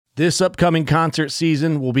This upcoming concert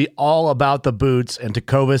season will be all about the boots, and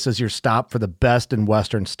Tecovas is your stop for the best in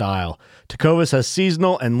Western style. Tecovas has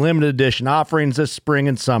seasonal and limited edition offerings this spring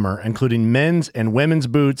and summer, including men's and women's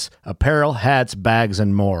boots, apparel, hats, bags,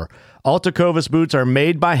 and more. All Tecovas boots are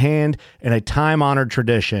made by hand in a time-honored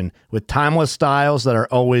tradition with timeless styles that are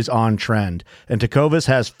always on trend. And Tecovas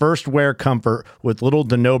has first wear comfort with little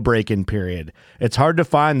to no break-in period. It's hard to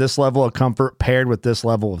find this level of comfort paired with this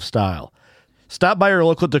level of style. Stop by your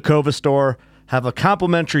local Tecovas store, have a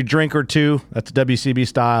complimentary drink or two, that's WCB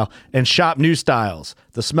style, and shop new styles.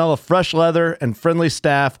 The smell of fresh leather and friendly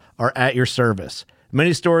staff are at your service.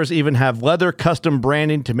 Many stores even have leather custom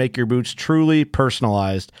branding to make your boots truly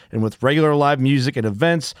personalized. And with regular live music and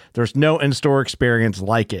events, there's no in-store experience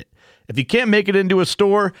like it. If you can't make it into a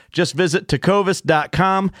store, just visit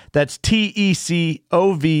tecovas.com. That's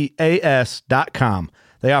TECOVAS.com.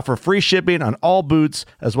 They offer free shipping on all boots,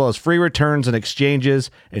 as well as free returns and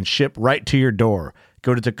exchanges, and ship right to your door.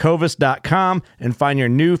 Go to tecovas.com and find your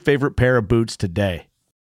new favorite pair of boots today.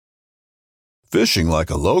 Fishing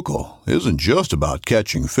like a local isn't just about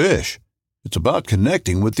catching fish. It's about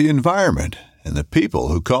connecting with the environment and the people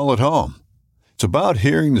who call it home. It's about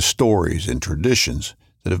hearing the stories and traditions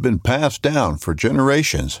that have been passed down for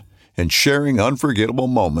generations and sharing unforgettable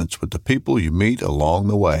moments with the people you meet along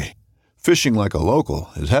the way. Fishing like a local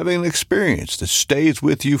is having an experience that stays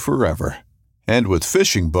with you forever. And with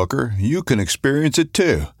Fishing Booker, you can experience it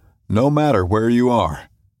too, no matter where you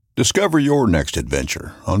are. Discover your next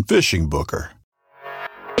adventure on Fishing Booker.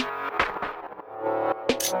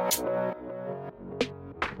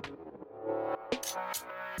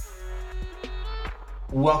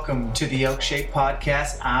 Welcome to the Elk Shape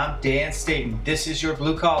Podcast. I'm Dan Staten. This is your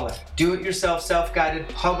blue collar, do-it-yourself, self-guided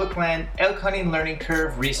public land elk hunting learning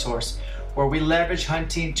curve resource where we leverage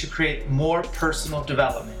hunting to create more personal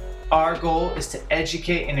development. Our goal is to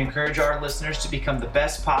educate and encourage our listeners to become the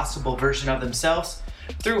best possible version of themselves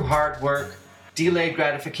through hard work, delayed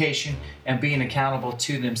gratification, and being accountable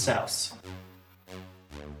to themselves.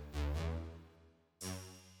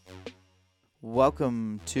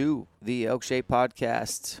 Welcome to the Elk Shape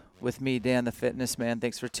Podcast with me, Dan the Fitness Man.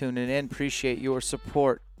 Thanks for tuning in. Appreciate your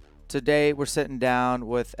support. Today, we're sitting down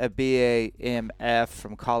with a BAMF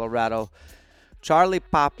from Colorado, Charlie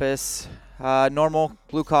Pappas, normal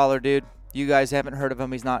blue collar dude. You guys haven't heard of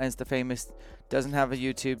him. He's not Insta famous, doesn't have a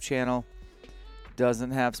YouTube channel,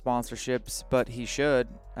 doesn't have sponsorships, but he should.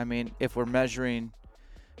 I mean, if we're measuring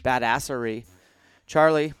badassery,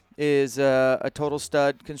 Charlie is a total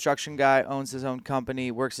stud construction guy, owns his own company,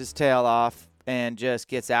 works his tail off, and just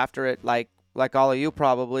gets after it like all of you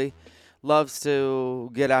probably. Loves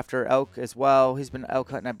to get after elk as well. He's been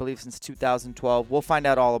elk hunting, I believe, since 2012. We'll find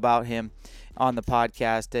out all about him on the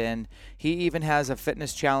podcast. And he even has a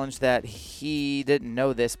fitness challenge that he didn't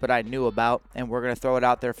know this, but I knew about. And we're going to throw it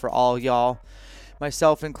out there for all y'all,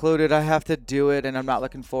 myself included. I have to do it, and I'm not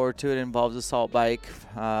looking forward to it. It involves Assault Bike.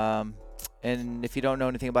 And if you don't know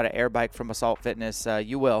anything about an air bike from Assault Fitness,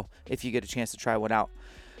 you will if you get a chance to try one out.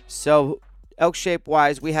 So elk shape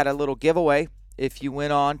wise, we had a little giveaway. If you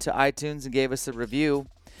went on to iTunes and gave us a review,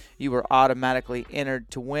 you were automatically entered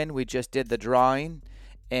to win. We just did the drawing.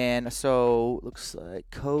 And so looks like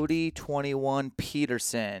Cody 21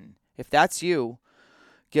 Peterson. If that's you,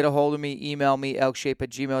 get a hold of me, email me,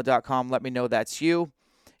 elkshape@gmail.com. Let me know that's you.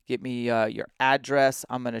 Get me your address.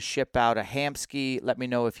 I'm going to ship out a Hamskea. Let me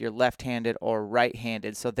know if you're left-handed or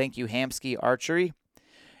right-handed. So thank you, Hamskea Archery.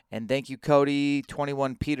 And thank you, Cody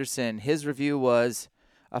 21 Peterson. His review was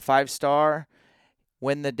a 5-star.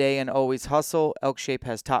 Win the day and always hustle. Elk Shape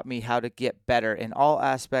has taught me how to get better in all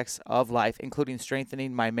aspects of life, including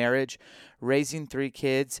strengthening my marriage, raising 3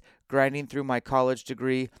 kids, grinding through my college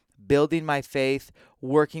degree, building my faith,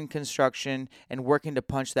 working construction, and working to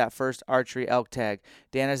punch that first archery elk tag.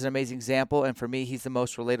 Dan is an amazing example, and for me, he's the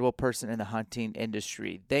most relatable person in the hunting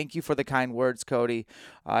industry. Thank you for the kind words, Cody.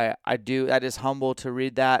 I do. That is humble to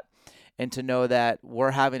read that and to know that we're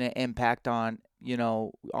having an impact on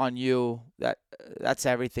you. That's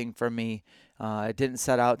everything for me. I didn't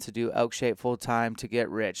set out to do Elk Shape full time to get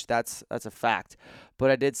rich. That's a fact. But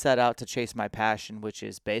I did set out to chase my passion, which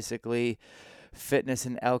is basically fitness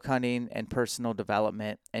and elk hunting and personal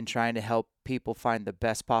development, and trying to help people find the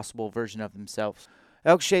best possible version of themselves.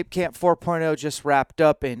 Elk Shape Camp 4.0 just wrapped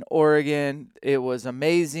up in Oregon. It was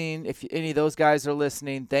amazing. If any of those guys are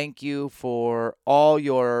listening, thank you for all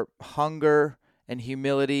your hunger and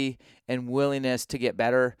humility and willingness to get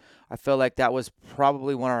better. I feel like that was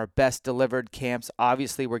probably one of our best delivered camps.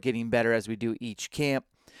 Obviously, we're getting better as we do each camp,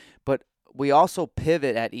 but we also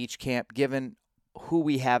pivot at each camp given who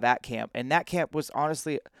we have at camp. And that camp was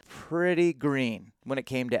honestly pretty green when it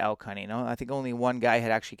came to elk hunting. I think only one guy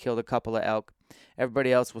had actually killed a couple of elk.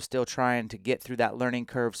 Everybody else was still trying to get through that learning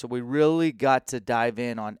curve. So we really got to dive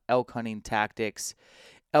in on elk hunting tactics,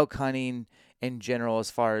 elk hunting in general,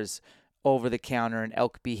 as far as over the counter and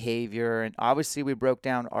elk behavior. And obviously we broke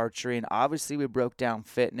down archery, and obviously we broke down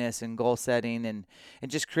fitness and goal setting, and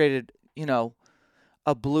just created,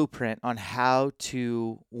 a blueprint on how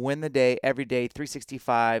to win the day every day,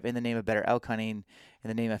 365, in the name of better elk hunting, in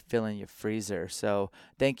the name of filling your freezer. So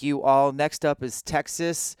thank you all. Next up is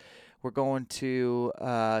Texas. We're going to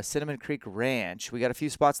Cinnamon Creek Ranch. We got a few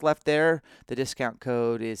spots left there. The discount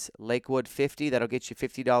code is Lakewood50. That'll get you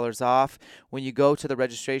 $50 off. When you go to the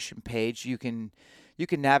registration page, you can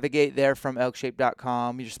navigate there from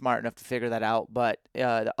elkshape.com. You're smart enough to figure that out. But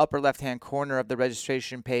the upper left-hand corner of the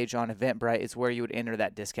registration page on Eventbrite is where you would enter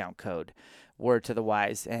that discount code. Word to the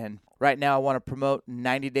wise. And right now I want to promote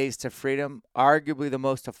 90 Days to Freedom, arguably the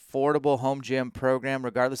most affordable home gym program.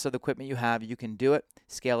 Regardless of the equipment you have, you can do it.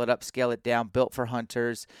 Scale it up, scale it down, built for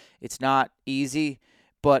hunters. It's not easy,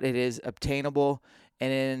 but it is obtainable,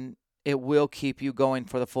 and it will keep you going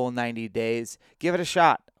for the full 90 days. Give it a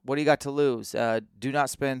shot. What do you got to lose? Do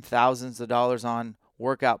not spend thousands of dollars on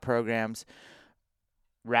workout programs.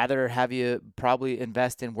 Rather have you probably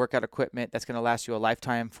invest in workout equipment that's going to last you a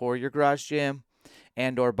lifetime for your garage gym,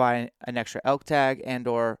 and or buy an extra elk tag, and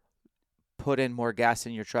or put in more gas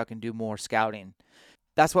in your truck and do more scouting.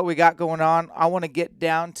 That's what we got going on. I want to get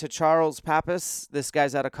down to Charles Pappas. This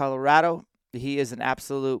guy's out of Colorado. He is an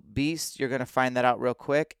absolute beast. You're going to find that out real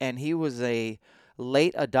quick. And he was a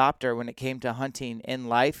late adopter when it came to hunting in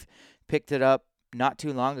life. Picked it up not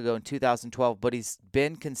too long ago in 2012, but he's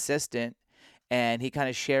been consistent, and he kind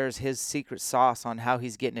of shares his secret sauce on how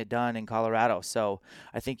he's getting it done in Colorado. So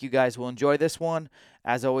I think you guys will enjoy this one.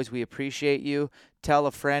 As always, we appreciate you. Tell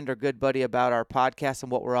a friend or good buddy about our podcast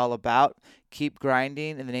and what we're all about. Keep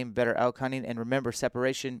grinding in the name of better elk hunting. And remember,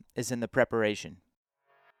 separation is in the preparation.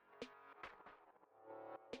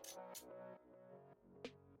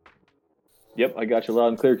 Yep, I got you loud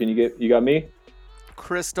and clear. You got me?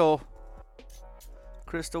 Crystal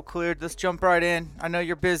cleared. Let's jump right in. I know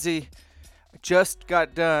you're busy. I just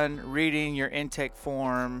got done reading your intake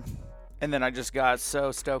form, and then I just got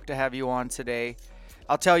so stoked to have you on today.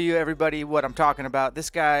 I'll tell you, everybody, what I'm talking about. This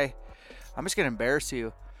guy, I'm just going to embarrass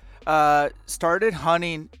you, started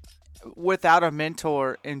hunting without a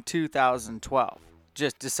mentor in 2012.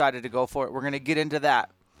 Just decided to go for it. We're going to get into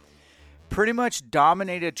that. Pretty much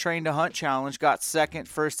dominated Train to Hunt Challenge, got second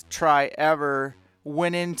first try ever,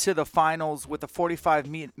 went into the finals with a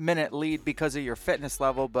 45-minute lead because of your fitness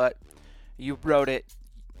level, but you wrote it.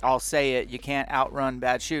 I'll say it. You can't outrun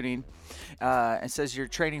bad shooting. It says you're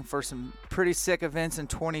training for some pretty sick events in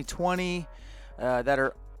 2020 that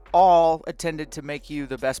are all intended to make you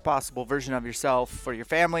the best possible version of yourself for your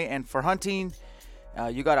family and for hunting.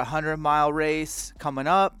 You got a 100-mile race coming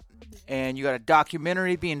up, and you got a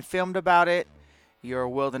documentary being filmed about it. You're a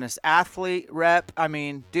wilderness athlete rep. I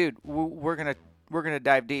mean, dude, we're gonna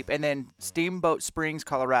dive deep. And then Steamboat Springs,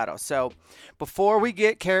 Colorado. So before we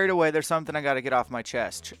get carried away, there's something I got to get off my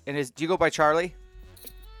chest. And do you go by Charlie?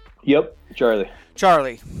 Yep, Charlie.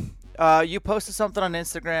 Charlie, you posted something on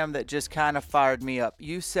Instagram that just kind of fired me up.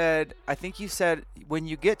 I think you said when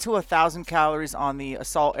you get to 1,000 calories on the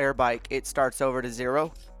Assault Air Bike, it starts over to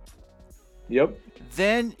 0. Yep.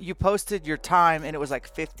 Then you posted your time, and it was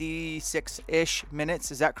like 56-ish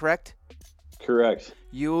minutes. Is that correct? Correct.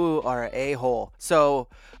 You are an a-hole. So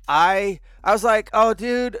I was like, oh,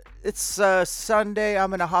 dude, it's Sunday. I'm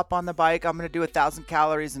going to hop on the bike. I'm going to do 1,000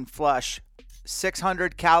 calories and flush.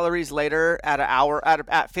 600 calories later at an hour,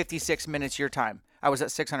 at 56 minutes your time. I was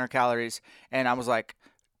at 600 calories, and I was like,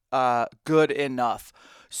 good enough.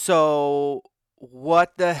 So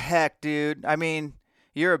what the heck, dude? I mean,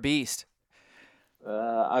 you're a beast.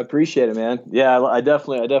 I appreciate it, man. Yeah, I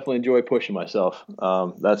definitely enjoy pushing myself.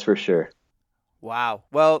 That's for sure. Wow.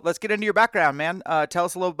 Well, let's get into your background, man. Tell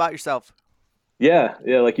us a little about yourself. Yeah,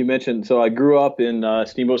 like you mentioned. So I grew up in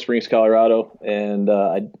Steamboat Springs, Colorado, and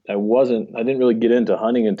I didn't really get into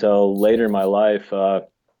hunting until later in my life.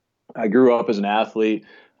 I grew up as an athlete.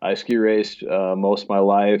 I ski raced most of my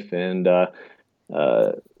life, and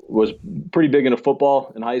was pretty big into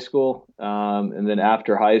football in high school. And then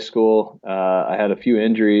after high school, I had a few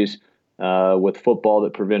injuries with football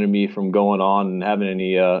that prevented me from going on and having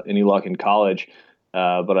any luck in college.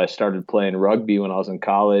 But I started playing rugby when I was in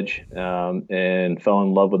college, and fell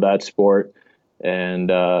in love with that sport.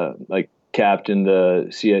 And I captained the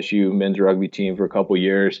CSU men's rugby team for a couple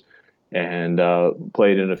years. and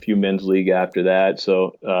played in a few men's league after that.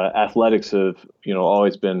 So athletics have,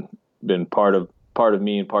 always been part of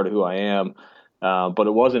me and part of who I am. But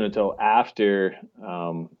it wasn't until after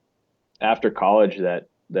college that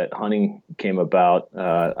hunting came about.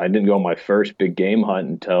 I didn't go on my first big game hunt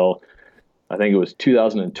until I think it was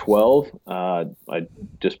 2012. I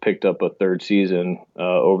just picked up a third season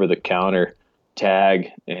over the counter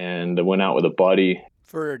tag and I went out with a buddy.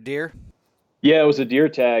 For a deer? Yeah, it was a deer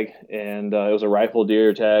tag, and it was a rifle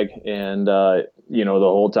deer tag. And, the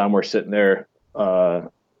whole time we're sitting there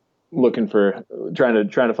looking for, trying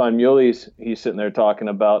to find muleys, he's sitting there talking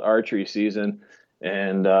about archery season.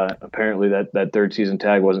 And apparently that third season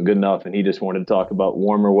tag wasn't good enough, and he just wanted to talk about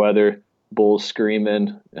warmer weather, bulls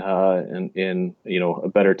screaming, and a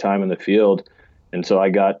better time in the field. And so I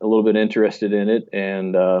got a little bit interested in it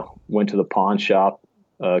and went to the pawn shop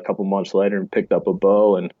a couple months later and picked up a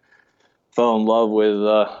bow and fell in love with,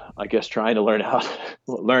 trying to learn how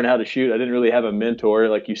to shoot. I didn't really have a mentor,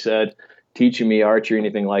 like you said, teaching me archery or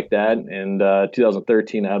anything like that. And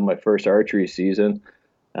 2013, I had my first archery season.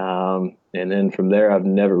 And then from there, I've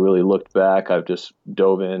never really looked back. I've just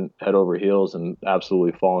dove in head over heels and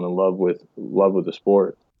absolutely fallen in love with the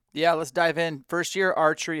sport. Yeah, let's dive in. First year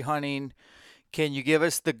archery hunting. Can you give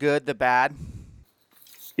us the good, the bad?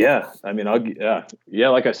 Yeah, I mean,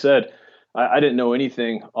 like I said, I didn't know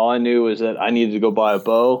anything. All I knew was that I needed to go buy a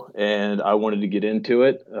bow and I wanted to get into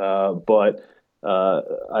it. But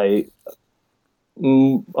a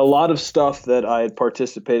lot of stuff that I had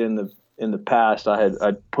participated in the past,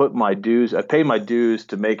 I'd paid my dues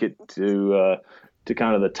to make it to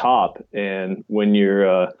kind of the top. And when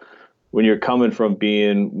you're coming from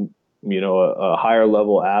being, a higher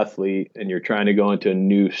level athlete and you're trying to go into a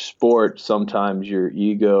new sport, sometimes your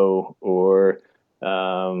ego or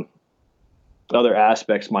other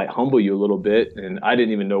aspects might humble you a little bit. And I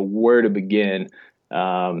didn't even know where to begin.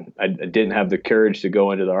 I didn't have the courage to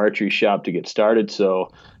go into the archery shop to get started.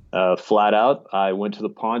 So flat out, I went to the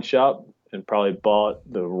pawn shop and probably bought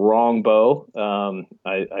the wrong bow.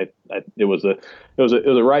 It was a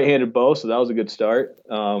right-handed bow, so that was a good start.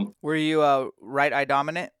 Were you right eye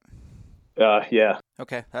dominant? Yeah.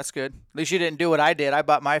 Okay, that's good. At least you didn't do what I did. I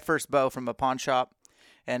bought my first bow from a pawn shop,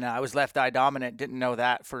 and I was left eye dominant. Didn't know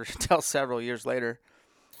that until several years later.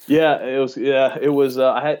 Yeah, it was.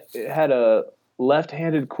 I had a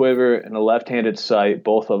left-handed quiver and a left-handed sight.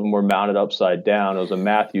 Both of them were mounted upside down. It was a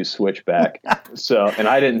Matthews switchback. And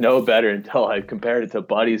I didn't know better until I compared it to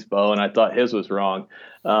Buddy's bow, and I thought his was wrong.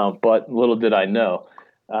 But little did I know.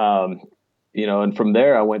 And from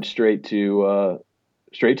there I went straight to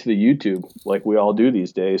the YouTube, like we all do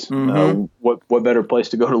these days. Mm-hmm. What better place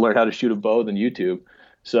to go to learn how to shoot a bow than YouTube?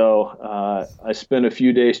 So I spent a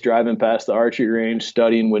few days driving past the archery range,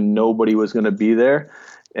 studying when nobody was going to be there.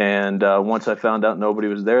 And once I found out nobody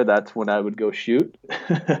was there, that's when I would go shoot,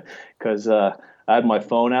 because I had my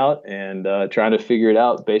phone out and trying to figure it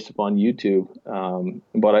out based upon YouTube.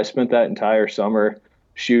 But I spent that entire summer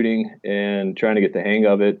shooting and trying to get the hang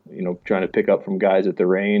of it, trying to pick up from guys at the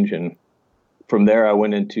range. And from there, I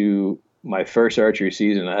went into my first archery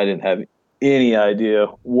season. I didn't have any idea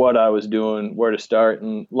what I was doing, where to start.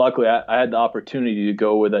 And luckily I had the opportunity to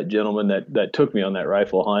go with that gentleman that took me on that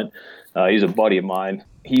rifle hunt. He's a buddy of mine.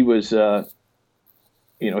 He was,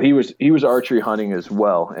 he was archery hunting as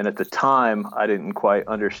well. And at the time I didn't quite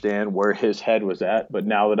understand where his head was at, but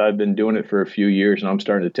now that I've been doing it for a few years and I'm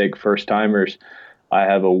starting to take first timers, I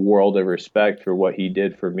have a world of respect for what he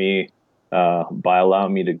did for me. By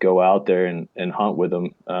allowing me to go out there and hunt with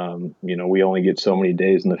him. We only get so many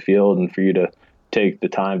days in the field, and for you to take the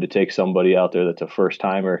time to take somebody out there that's a first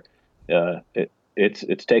timer,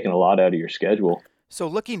 it's taken a lot out of your schedule. So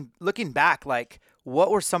looking back, like,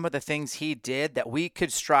 what were some of the things he did that we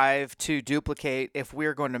could strive to duplicate if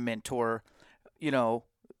we're going to mentor,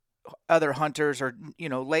 other hunters or,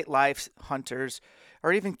 late life hunters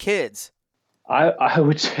or even kids? I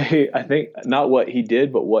would say, I think not what he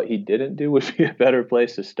did, but what he didn't do would be a better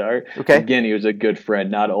place to start. Okay. Again, he was a good friend,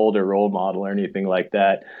 not an older role model or anything like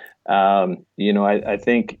that. I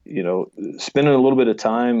think, spending a little bit of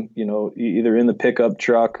time, either in the pickup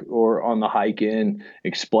truck or on the hike in,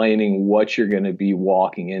 explaining what you're going to be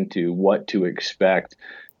walking into, what to expect,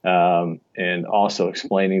 and also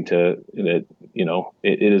explaining that,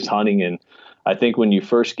 it is hunting. And I think when you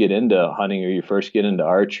first get into hunting or you first get into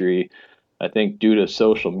archery, I think due to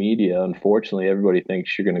social media, unfortunately, everybody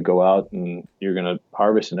thinks you're going to go out and you're going to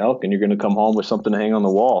harvest an elk and you're going to come home with something to hang on the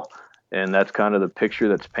wall. And that's kind of the picture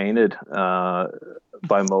that's painted by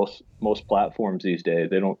most platforms these days.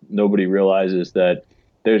 Nobody realizes that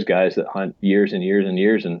there's guys that hunt years and years and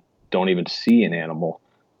years and don't even see an animal.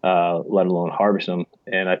 let alone harvest them.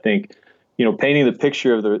 And I think, painting the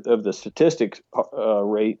picture of the statistics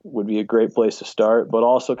rate would be a great place to start, but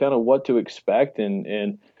also kind of what to expect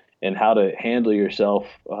and how to handle yourself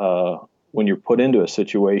when you're put into a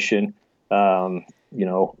situation. How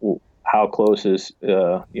close is,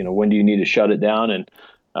 when do you need to shut it down and,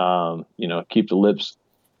 keep the lips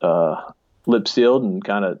sealed and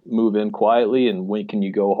kind of move in quietly, and when can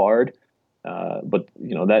you go hard? But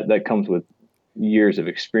that comes with years of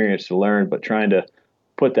experience to learn, but trying to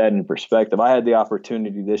put that in perspective. I had the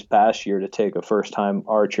opportunity this past year to take a first time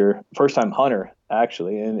hunter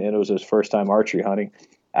actually, and it was his first time archery hunting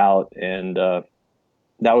out. And that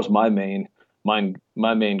was my main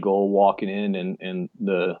goal walking in, and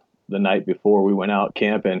the night before we went out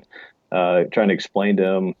camping, trying to explain to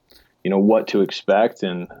him, what to expect,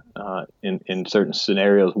 and in certain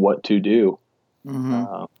scenarios, what to do.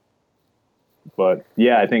 Mm-hmm. But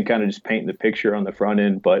yeah, I think kind of just painting the picture on the front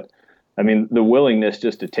end. But I mean, the willingness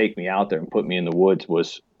just to take me out there and put me in the woods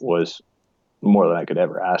was more than I could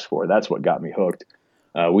ever ask for. That's what got me hooked.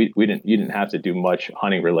 You didn't have to do much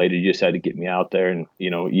hunting related. You just had to get me out there, and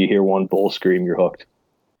you hear one bull scream, you're hooked.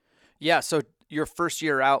 Yeah. So your first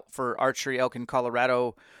year out for archery elk in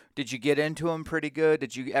Colorado, did you get into them pretty good?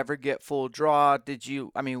 Did you ever get full draw? What did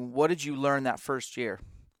you learn that first year?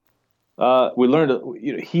 We learned,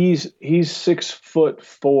 he's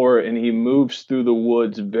 6'4" and he moves through the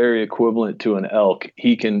woods very equivalent to an elk.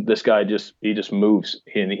 He just moves,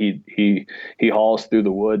 and he hauls through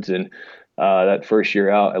the woods. And that first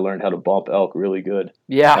year out, I learned how to bump elk really good.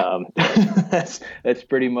 Yeah. That's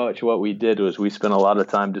pretty much what we did. Was we spent a lot of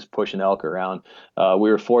time just pushing elk around.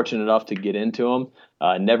 We were fortunate enough to get into them.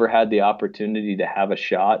 Never had the opportunity to have a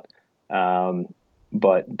shot.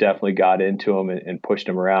 But definitely got into them and pushed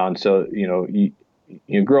them around. So, you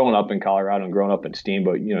growing up in Colorado and growing up in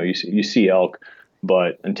Steamboat, you see elk,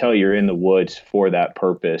 but until you're in the woods for that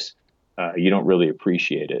purpose, you don't really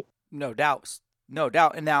appreciate it. No doubt.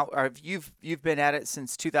 And now you've been at it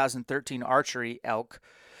since 2013, archery elk.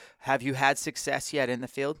 Have you had success yet in the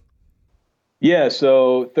field? Yeah.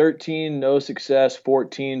 So 13, no success.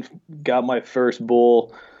 14, got my first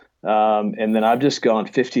bull. And then I've just gone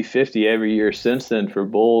 50-50 every year since then for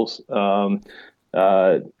bulls.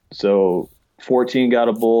 So 14 got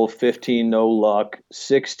a bull, 15, no luck.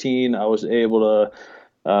 16, I was able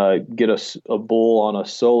to get a bull on a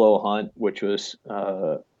solo hunt, which was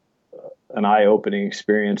an eye-opening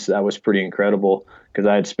experience. That was pretty incredible because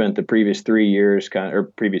I had spent the previous 3 years,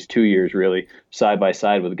 previous 2 years really, side by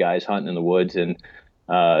side with guys hunting in the woods. And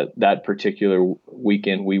that particular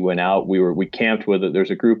weekend we went out, we camped with it.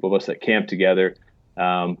 There's a group of us that camped together.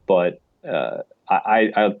 But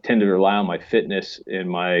I tend to rely on my fitness and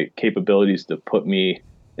my capabilities to put me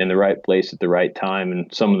in the right place at the right time.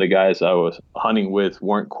 And some of the guys I was hunting with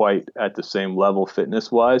weren't quite at the same level fitness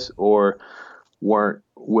wise, or weren't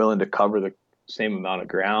willing to cover the same amount of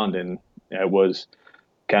ground. And it was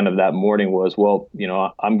kind of that morning was, well,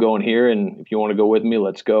 I'm going here, and if you want to go with me,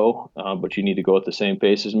 let's go. But you need to go at the same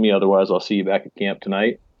pace as me. Otherwise, I'll see you back at camp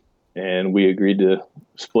tonight. And we agreed to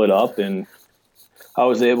split up, and I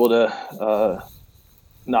was able to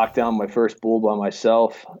knock down my first bull by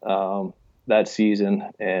myself that season.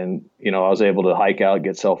 And, I was able to hike out,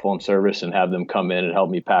 get cell phone service, and have them come in and help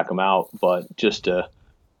me pack them out. But just to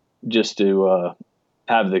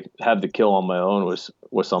have the kill on my own was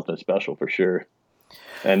something special for sure.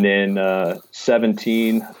 And then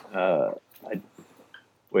 17,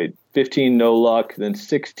 15, no luck. Then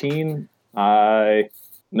 16,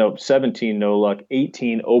 17, no luck.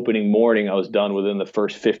 18, opening morning, I was done within the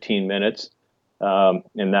first 15 minutes. And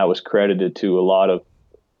that was credited to a lot of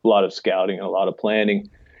scouting and a lot of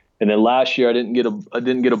planning. And then last year, I didn't get a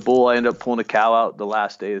bull. I ended up pulling a cow out the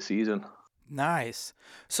last day of the season. Nice.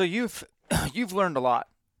 So you've learned a lot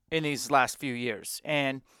in these last few years,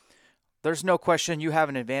 and there's no question you have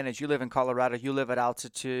an advantage. You live in Colorado. You live at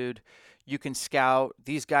altitude. You can scout.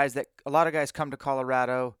 A lot of guys come to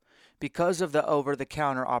Colorado because of the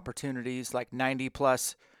over-the-counter opportunities, like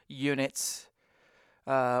 90-plus units.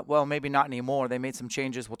 Well, maybe not anymore. They made some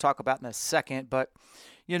changes we'll talk about in a second. But,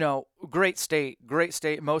 great state.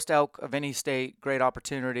 Most elk of any state, great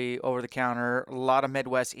opportunity, over-the-counter. A lot of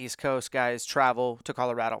Midwest, East Coast guys travel to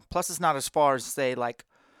Colorado. Plus, it's not as far as, say, like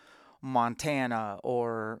Montana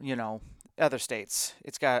or, other states.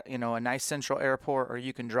 It's got, a nice central airport, or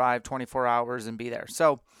you can drive 24 hours and be there.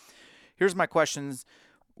 So here's my questions.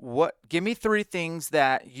 Give me 3 things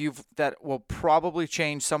that will probably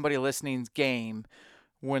change somebody listening's game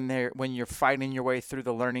when you're fighting your way through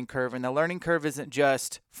the learning curve. And the learning curve isn't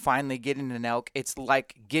just finally getting an elk. It's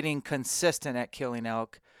like getting consistent at killing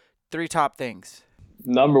elk. 3 top things.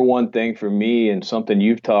 number one thing for me, and something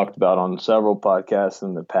you've talked about on several podcasts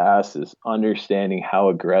in the past, is understanding how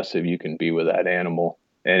aggressive you can be with that animal.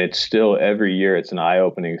 And it's still, every year, it's an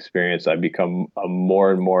eye-opening experience. I become a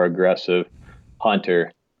more and more aggressive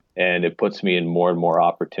hunter, and it puts me in more and more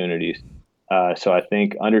opportunities. So I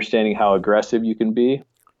think understanding how aggressive you can be,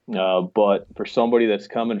 but for somebody that's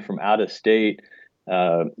coming from out of state,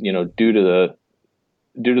 due to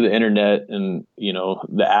the internet and,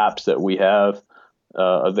 the apps that we have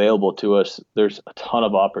available to us, there's a ton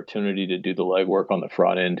of opportunity to do the legwork on the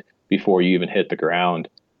front end before you even hit the ground.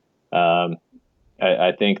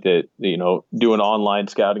 I think that, doing online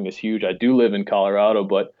scouting is huge. I do live in Colorado,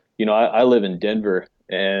 but, I live in Denver,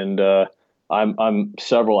 and I'm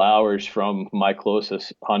several hours from my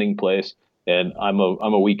closest hunting place, and I'm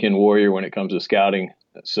a weekend warrior when it comes to scouting.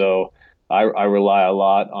 So I rely a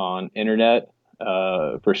lot on internet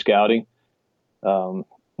for scouting.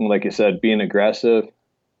 Like I said, being aggressive.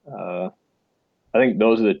 I think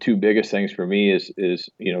those are the two biggest things for me is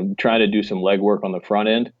trying to do some legwork on the front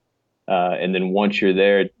end. And then once you're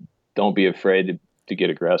there, don't be afraid to get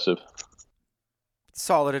aggressive.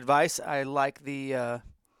 Solid advice. I like the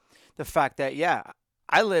fact that,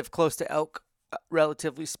 I live close to elk,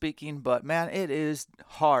 relatively speaking, but man, it is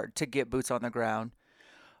hard to get boots on the ground.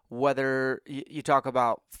 Whether you talk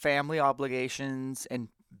about family obligations and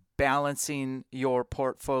balancing your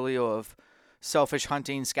portfolio of selfish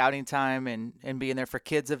hunting, scouting time, and being there for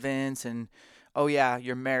kids events, and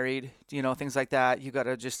you're married, things like that. You got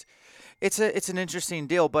to just, it's an interesting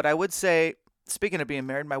deal. But I would say, speaking of being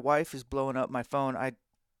married, my wife is blowing up my phone. I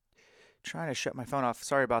trying to shut my phone off.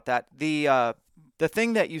 Sorry about that. The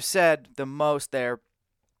thing that you said the most there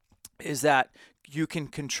is that you can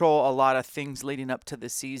control a lot of things leading up to the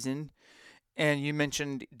season. And you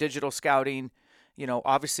mentioned digital scouting.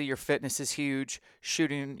 Obviously your fitness is huge,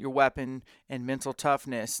 shooting your weapon, and mental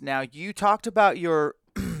toughness. Now, you talked about your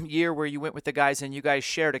year where you went with the guys and you guys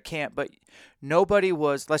shared a camp, but nobody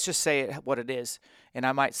was, let's just say it what it is, and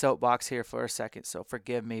I might soapbox here for a second, so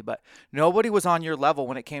forgive me, but nobody was on your level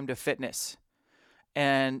when it came to fitness.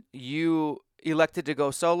 And you elected to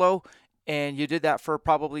go solo, and you did that for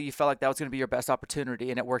probably, you felt like that was going to be your best opportunity,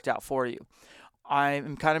 and it worked out for you.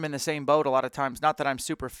 I'm kind of in the same boat a lot of times, not that I'm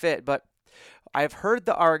super fit, but I've heard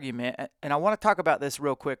the argument, and I want to talk about this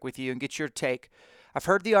real quick with you and get your take. I've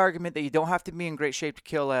heard the argument that you don't have to be in great shape to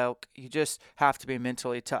kill elk. You just have to be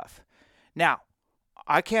mentally tough. Now,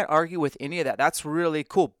 I can't argue with any of that. That's really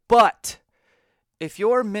cool. But if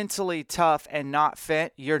you're mentally tough and not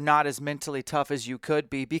fit, you're not as mentally tough as you could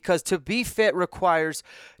be, because to be fit requires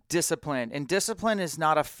discipline. And discipline is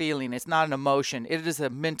not a feeling. It's not an emotion. It is a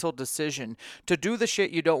mental decision to do the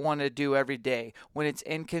shit you don't want to do every day, when it's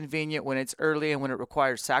inconvenient, when it's early, and when it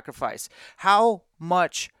requires sacrifice. How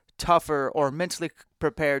much tougher or mentally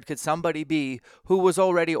prepared could somebody be who was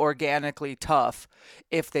already organically tough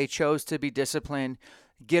if they chose to be disciplined,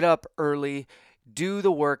 get up early, do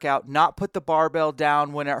the workout, not put the barbell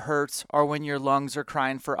down when it hurts or when your lungs are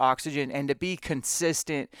crying for oxygen, and to be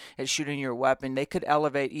consistent at shooting your weapon? They could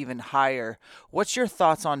elevate even higher. What's your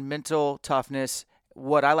thoughts on mental toughness,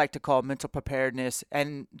 what I like to call mental preparedness,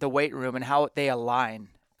 and the weight room and how they align?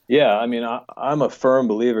 Yeah, I mean, I'm a firm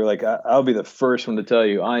believer. Like, I'll be the first one to tell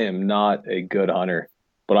you, I am not a good hunter,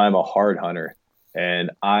 but I'm a hard hunter.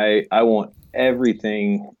 And I want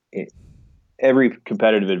everything, every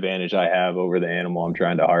competitive advantage I have over the animal I'm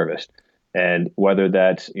trying to harvest. And whether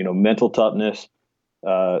that's, mental toughness,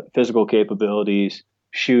 physical capabilities,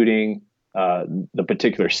 shooting, the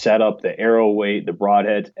particular setup, the arrow weight, the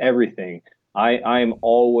broadheads, everything. I'm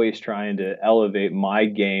always trying to elevate my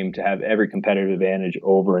game to have every competitive advantage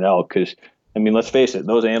over an elk. Because, I mean, let's face it,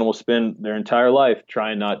 those animals spend their entire life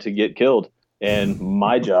trying not to get killed. And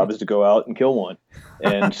my job is to go out and kill one.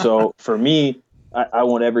 And so for me, I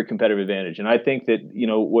want every competitive advantage. And I think that,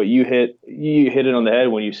 what you hit it on the head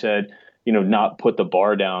when you said, not put the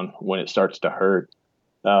bar down when it starts to hurt.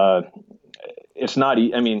 It's not,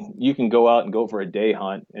 I mean, you can go out and go for a day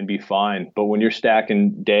hunt and be fine. But when you're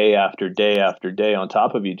stacking day after day after day on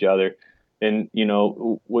top of each other, and,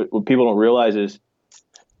 what people don't realize is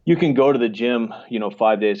you can go to the gym,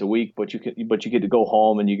 5 days a week, but you get to go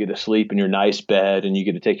home and you get to sleep in your nice bed and you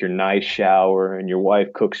get to take your nice shower and your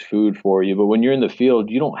wife cooks food for you. But when you're in the field,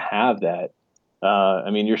 you don't have that. I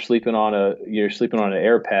mean, you're sleeping on an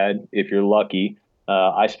air pad if you're lucky.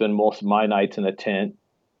 I spend most of my nights in a tent.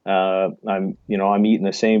 I'm eating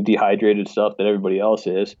the same dehydrated stuff that everybody else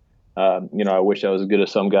is. I wish I was as good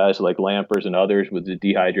as some guys like Lampers and others with the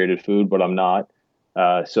dehydrated food, but I'm not.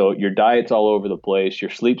 So your diet's all over the place, your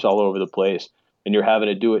sleep's all over the place, and you're having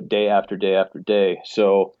to do it day after day after day.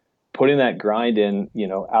 So putting that grind in,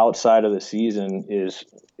 outside of the season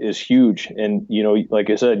is huge. And, like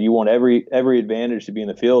I said, you want every advantage to be in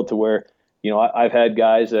the field to where, I've had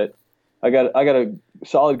guys that I got a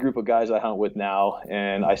solid group of guys I hunt with now,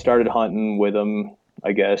 and I started hunting with them.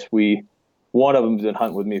 I guess one of them's been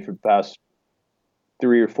hunting with me for the past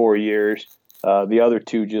 3 or 4 years. The other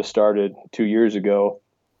two just started 2 years ago.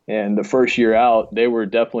 And the first year out, they were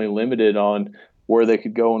definitely limited on where they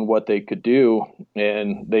could go and what they could do.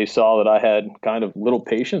 And they saw that I had kind of little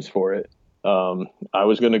patience for it. I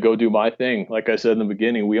was going to go do my thing. Like I said in the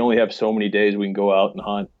beginning, we only have so many days we can go out and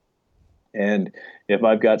hunt. And if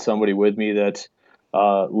I've got somebody with me that's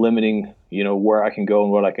limiting, where I can go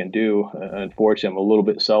and what I can do, unfortunately, I'm a little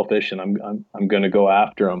bit selfish, and I'm going to go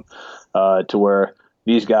after them to where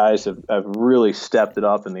these guys have really stepped it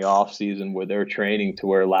up in the off season with their training, to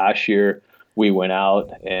where last year we went out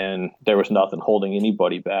and there was nothing holding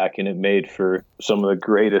anybody back, and it made for some of the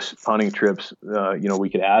greatest hunting trips we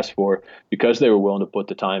could ask for, because they were willing to put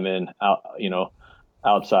the time in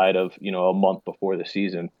outside of a month before the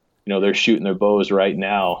season. They're shooting their bows right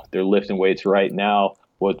now, they're lifting weights right now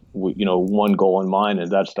with one goal in mind, and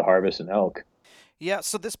that's to harvest an elk. Yeah,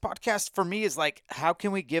 so this podcast for me is like, how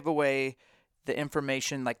can we give away the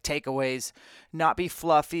information, like takeaways, not be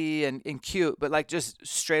fluffy and cute, but like just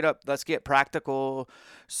straight up, let's get practical.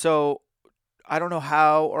 So I don't know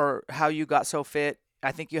how you got so fit.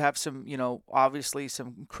 I think you have some, obviously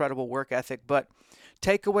some incredible work ethic, but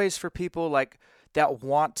takeaways for people like that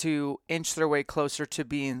want to inch their way closer to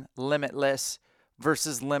being limitless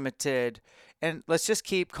versus limited. And let's just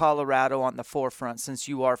keep Colorado on the forefront, since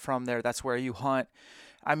you are from there. That's where you hunt.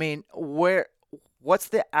 I mean, what's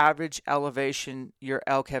the average elevation your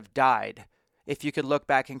elk have died? If you could look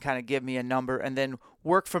back and kind of give me a number and then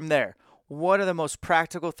work from there. What are the most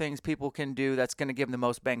practical things people can do that's going to give them the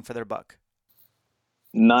most bang for their buck?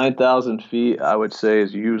 9,000 feet, I would say,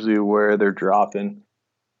 is usually where they're dropping.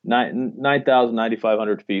 9,000,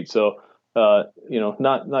 9,500 feet. So,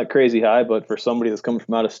 not crazy high, but for somebody that's coming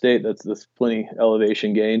from out of state, that's plenty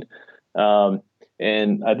elevation gained.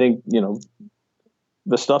 And I think,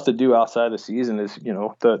 the stuff to do outside the season is,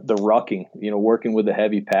 the rucking, working with the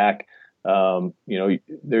heavy pack.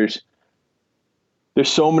 There's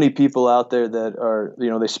so many people out there that are,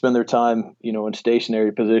 they spend their time, in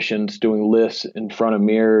stationary positions doing lifts in front of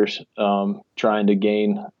mirrors, trying to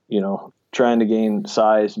gain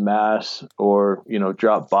size, mass, or,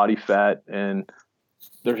 drop body fat. And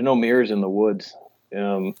there's no mirrors in the woods.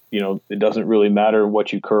 It doesn't really matter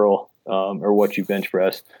what you curl or what you bench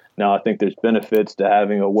press. Now, I think there's benefits to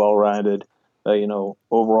having a well-rounded,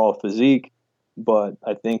 overall physique, but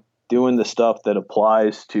I think doing the stuff that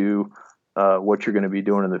applies to what you're going to be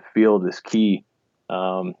doing in the field is key.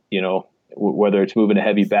 Whether it's moving a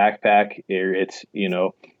heavy backpack or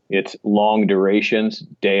it's long durations,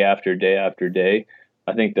 day after day after day.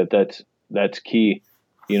 I think that's key.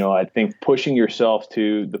 I think pushing yourself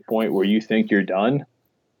to the point where you think you're done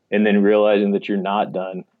and then realizing that you're not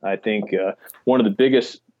done. I think one of the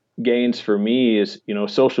biggest gains for me is,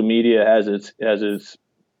 social media has its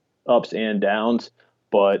ups and downs,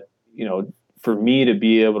 but, for me to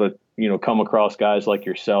be able to, come across guys like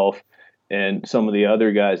yourself and some of the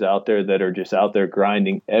other guys out there that are just out there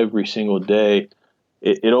grinding every single day,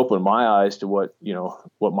 it opened my eyes to what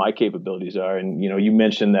my capabilities are. And, you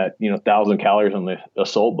mentioned that, 1,000 calories on the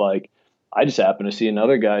assault bike. I just happened to see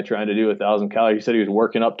another guy trying to do 1,000 calories. He said he was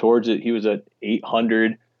working up towards it. He was at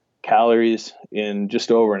 800 calories in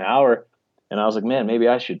just over an hour. And I was like, man, maybe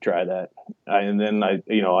I should try that. And then I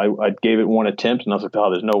gave it one attempt, and I was like, oh,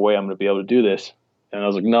 there's no way I'm going to be able to do this. And I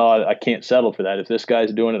was like, no, I can't settle for that. If this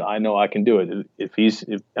guy's doing it, I know I can do it.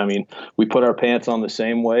 We put our pants on the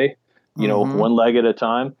same way, one leg at a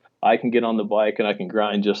time. I can get on the bike and I can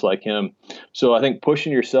grind just like him. So I think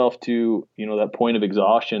pushing yourself to, that point of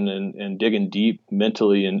exhaustion and digging deep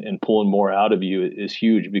mentally and pulling more out of you is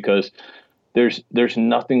huge, because there's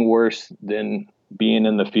nothing worse than being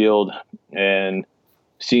in the field and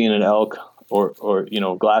seeing an elk or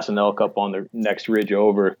glass an elk up on the next ridge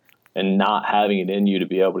over and not having it in you to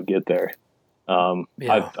be able to get there.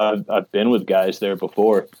 I've been with guys there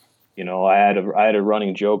before. I had a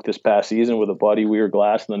running joke this past season with a buddy. We were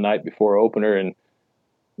glassing the night before opener, and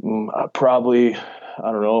probably,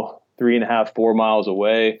 3.5, 4 miles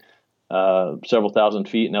away, several thousand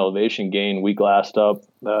feet in elevation gain, we glassed up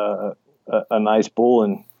a nice bull,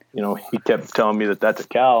 and he kept telling me that that's a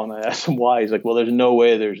cow, and I asked him why. He's like, well, there's no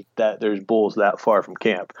way there's bulls that far from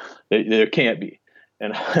camp. There can't be.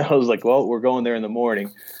 And I was like, well, we're going there in the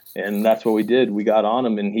morning. And that's what we did. We got on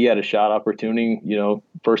him, and he had a shot opportunity,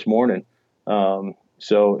 first morning.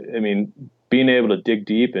 So, being able to dig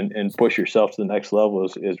deep and push yourself to the next level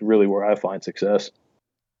is really where I find success.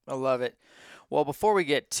 I love it. Well, before we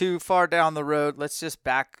get too far down the road, let's just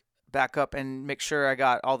back up and make sure I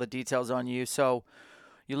got all the details on you. So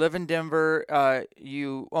you live in Denver.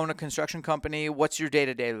 You own a construction company. What's your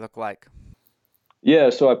day-to-day look like?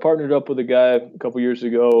 Yeah, so I partnered up with a guy a couple years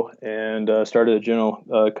ago and started a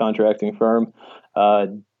general contracting firm.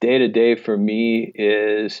 Day-to-day for me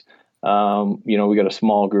is, we got a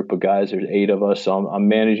small group of guys. There's 8 of us, so I'm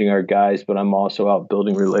managing our guys, but I'm also out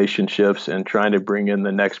building relationships and trying to bring in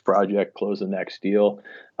the next project, close the next deal.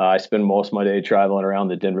 I spend most of my day traveling around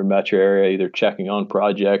the Denver metro area, either checking on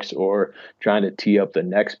projects or trying to tee up the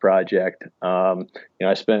next project.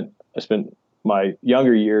 I spent my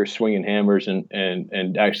younger years swinging hammers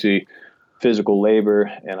and actually physical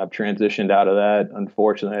labor, and I've transitioned out of that.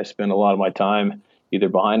 Unfortunately, I spend a lot of my time either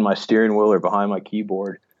behind my steering wheel or behind my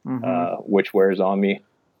keyboard, which wears on me.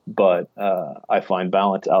 But I find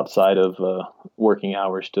balance outside of working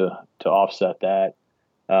hours to offset that.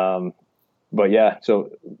 But yeah,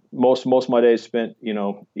 so most of my days spent,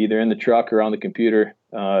 either in the truck or on the computer,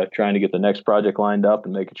 trying to get the next project lined up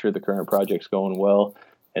and making sure the current project's going well.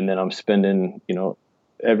 And then I'm spending,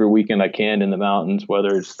 every weekend I can in the mountains,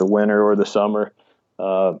 whether it's the winter or the summer.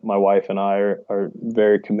 My wife and I are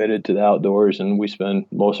very committed to the outdoors, and we spend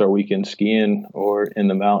most of our weekends skiing or in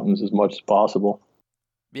the mountains as much as possible.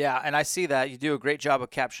 Yeah, and I see that. You do a great job of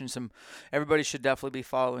capturing some. Everybody should definitely be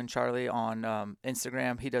following Charlie on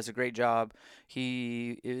Instagram. He does a great job.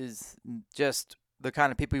 He is just the kind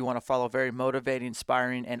of people you want to follow. Very motivating,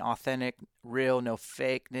 inspiring, and authentic, real, no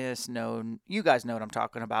fakeness. You guys know what I'm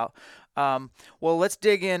talking about. Well, let's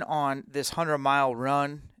dig in on this 100-mile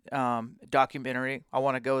run documentary. I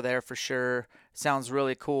want to go there for sure. Sounds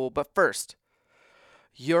really cool. But first,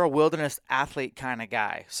 you're a Wilderness Athlete kind of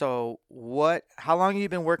guy. So how long have you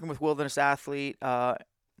been working with Wilderness Athlete?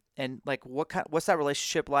 And like what's that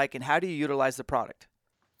relationship like, and how do you utilize the product?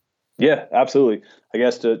 Yeah, absolutely. I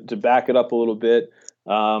guess to back it up a little bit,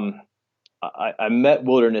 I met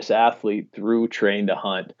Wilderness Athlete through Train to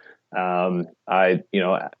Hunt.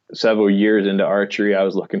 Several years into archery, I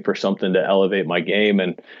was looking for something to elevate my game,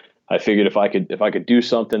 and I figured if I could do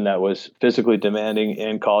something that was physically demanding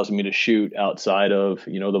and caused me to shoot outside of,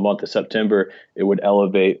 the month of September, it would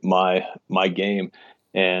elevate my game.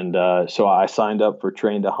 And so I signed up for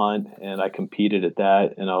Train to Hunt, and I competed at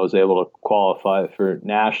that, and I was able to qualify for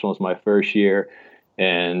nationals my first year.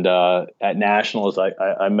 And at nationals,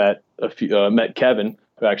 I met Kevin.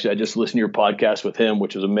 Actually, I just listened to your podcast with him,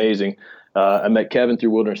 which was amazing. I met Kevin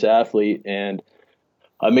through Wilderness Athlete, and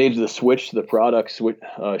I made the switch to the products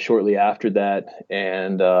shortly after that.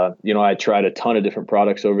 And, I tried a ton of different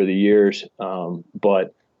products over the years,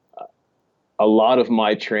 but a lot of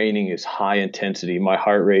my training is high intensity. My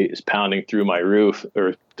heart rate is pounding through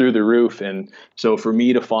the roof. And so for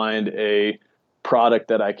me to find a product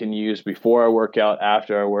that I can use before I work out,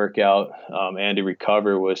 after I work out, and to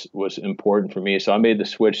recover was important for me. So I made the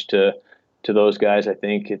switch to those guys, I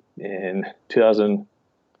think in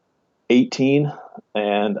 2018,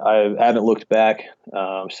 and I haven't looked back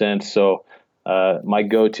since. So my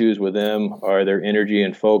go-tos with them are their energy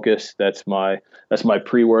and focus. That's my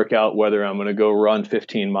pre-workout, whether I'm going to go run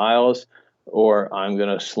 15 miles or I'm going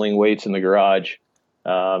to sling weights in the garage.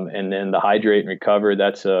 And then the hydrate and recover,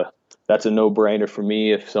 that's a no-brainer for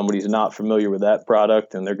me. If somebody's not familiar with that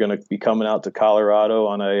product and they're going to be coming out to Colorado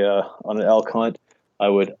on an elk hunt, I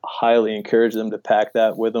would highly encourage them to pack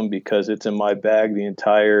that with them, because it's in my bag the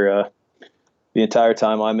entire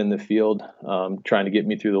time I'm in the field, trying to get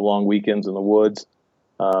me through the long weekends in the woods.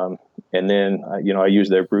 And then, I use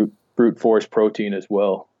their brute force protein as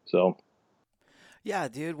well. So. Yeah,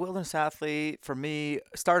 dude, Wilderness Athlete, for me,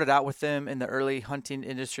 started out with them in the early hunting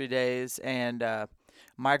industry days, and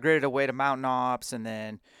migrated away to Mountain Ops, and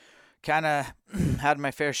then kind of had my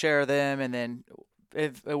fair share of them, and then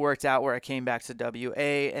it worked out where I came back to WA.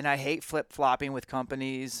 And I hate flip-flopping with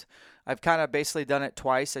companies. I've kind of basically done it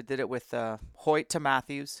twice. I did it with Hoyt to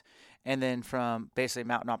Matthews, and then from basically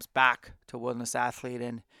Mountain Ops back to Wilderness Athlete.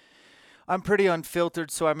 And I'm pretty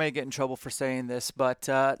unfiltered, so I may get in trouble for saying this, but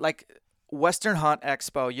like Western Hunt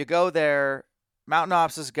Expo, you go there, Mountain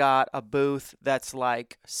Ops has got a booth that's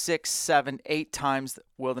like 6, 7, 8 times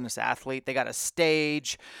Wilderness Athlete. They got a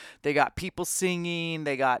stage, they got people singing,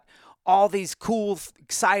 they got all these cool,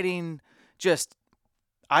 exciting, just,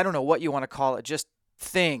 I don't know what you want to call it, just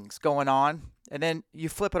things going on. And then you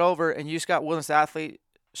flip it over and you just got Wilderness Athlete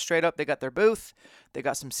straight up. They got their booth, they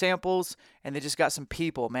got some samples, and they just got some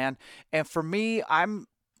people, man. And for me, I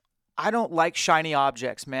don't like shiny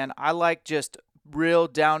objects, man. I like just real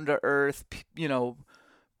down to earth,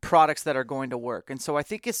 products that are going to work. And so I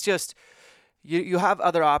think it's just, you have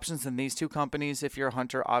other options than these two companies. If you're a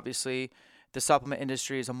hunter, obviously the supplement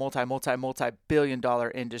industry is a multi-billion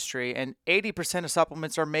dollar industry, and 80% of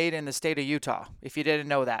supplements are made in the state of Utah, if you didn't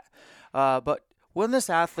know that. But Wilderness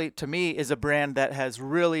Athlete, to me, is a brand that has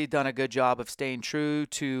really done a good job of staying true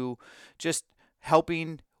to just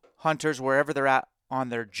helping hunters wherever they're at on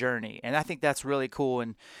their journey. And I think that's really cool.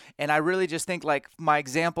 And I really just think, like, my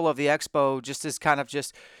example of the expo just is kind of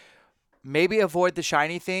just maybe avoid the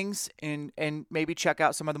shiny things and maybe check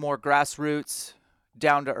out some of the more grassroots,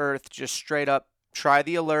 down to earth, just straight up try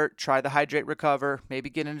the alert, try the hydrate recover, maybe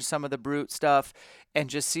get into some of the brute stuff, and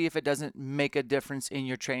just see if it doesn't make a difference in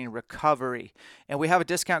your training recovery. And we have a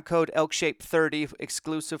discount code ElkShape30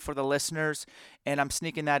 exclusive for the listeners, and I'm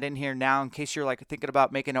sneaking that in here now in case you're like thinking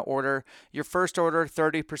about making an order. Your first order,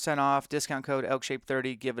 30% off, discount code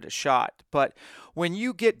ElkShape30, give it a shot. But when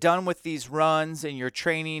you get done with these runs and your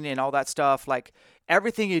training and all that stuff, like,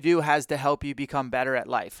 everything you do has to help you become better at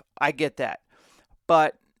life. I get that.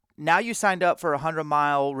 But now you signed up for a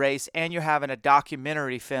 100-mile race and you're having a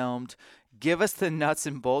documentary filmed. Give us the nuts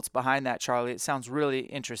and bolts behind that, Charlie. It sounds really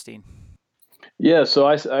interesting. Yeah, so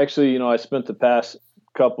I actually, I spent the past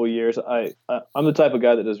couple of years, I'm the type of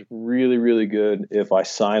guy that does really, really good if I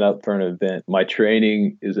sign up for an event. My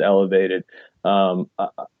training is elevated.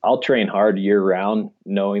 I'll train hard year round,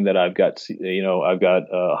 knowing that I've got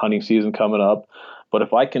a hunting season coming up. But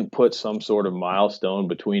if I can put some sort of milestone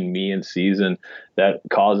between me and season that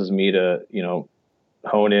causes me to,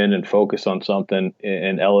 hone in and focus on something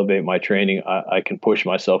and elevate my training, I can push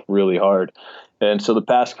myself really hard. And so the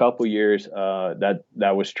past couple of years, that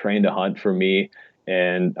was Train to Hunt for me.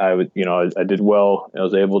 And I did well. I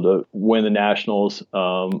was able to win the nationals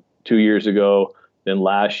 2 years ago. Then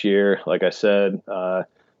last year, like I said, I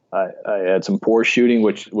had some poor shooting,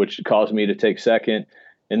 which caused me to take second.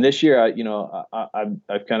 And this year,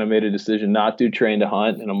 I've kind of made a decision not to Train to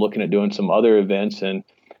Hunt, and I'm looking at doing some other events. And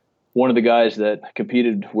one of the guys that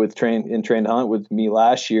competed with Train to Hunt with me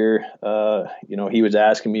last year, he was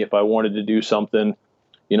asking me if I wanted to do something,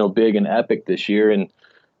 big and epic this year. And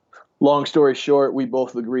long story short, we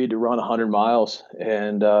both agreed to run 100 miles,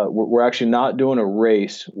 and we're actually not doing a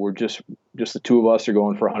race. We're just the two of us are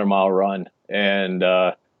going for a 100-mile run, and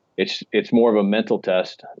it's more of a mental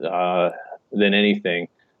test than anything.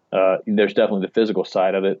 There's definitely the physical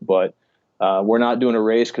side of it, but we're not doing a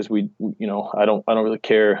race because I don't really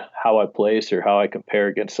care how I place or how I compare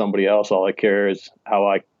against somebody else. All I care is how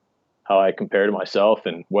I compare to myself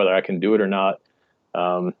and whether I can do it or not.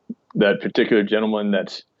 That particular gentleman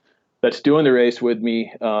that's doing the race with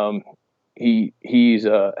me, he's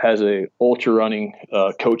has a ultra running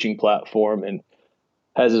coaching platform and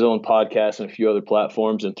has his own podcast and a few other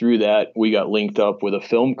platforms. And through that, we got linked up with a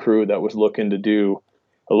film crew that was looking to do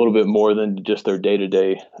a little bit more than just their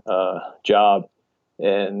day-to-day job.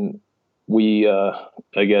 And we,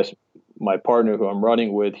 I guess my partner who I'm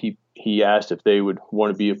running with, he asked if they would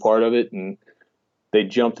want to be a part of it. And they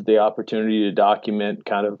jumped at the opportunity to document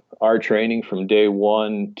kind of our training from day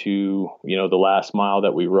one to, the last mile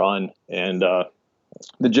that we run. And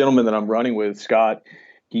the gentleman that I'm running with, Scott,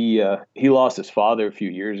 he lost his father a few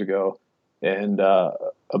years ago. And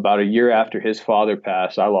about a year after his father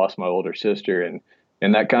passed, I lost my older sister.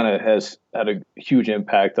 And that kind of has had a huge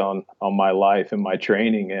impact on my life and my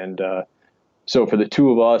training. And so for the two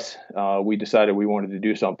of us, we decided we wanted to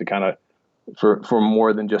do something kind of for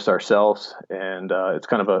more than just ourselves. And it's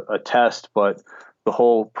kind of a test, but the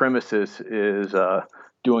whole premise is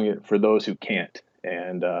doing it for those who can't.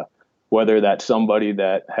 And whether that's somebody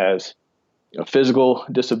that has a physical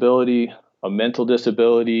disability, a mental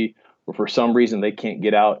disability, or for some reason they can't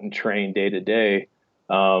get out and train day to day,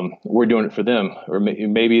 we're doing it for them. Or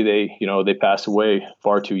maybe they pass away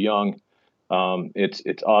far too young.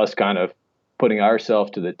 It's us kind of putting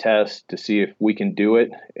ourselves to the test to see if we can do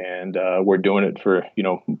it, and we're doing it for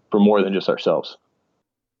more than just ourselves.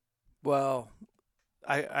 Well,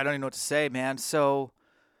 I don't even know what to say, man. So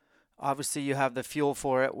obviously you have the fuel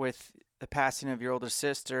for it with the passing of your older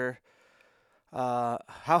sister.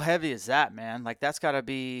 How heavy is that, man? Like, that's got to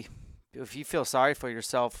be, if you feel sorry for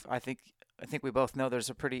yourself, I think we both know there's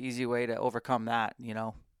a pretty easy way to overcome that,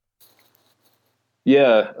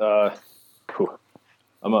 Yeah.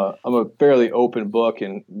 I'm a fairly open book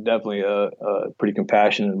and definitely a pretty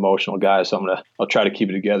compassionate and emotional guy. So I'll try to keep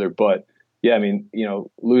it together. But yeah, I mean,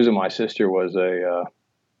 losing my sister was a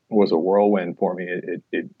whirlwind for me.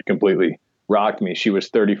 It completely rocked me. She was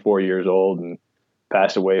 34 years old and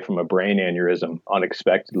passed away from a brain aneurysm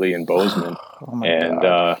unexpectedly in Bozeman.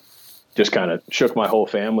 God. Just kind of shook my whole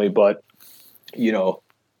family. But,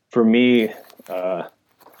 for me,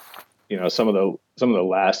 some of the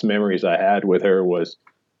last memories I had with her was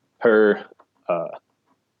her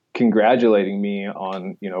congratulating me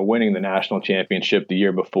on, winning the national championship the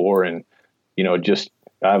year before. And, just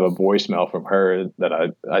I have a voicemail from her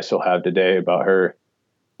that I still have today about her.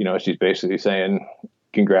 She's basically saying,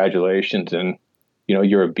 congratulations, and,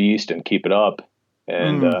 you're a beast and keep it up.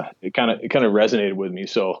 And it kind of resonated with me.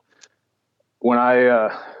 So when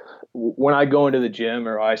I go into the gym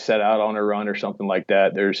or I set out on a run or something like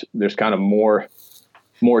that, there's kind of more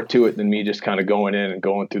to it than me just kind of going in and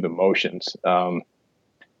going through the motions.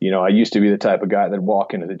 I used to be the type of guy that'd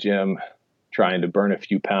walk into the gym trying to burn a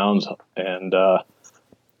few pounds, and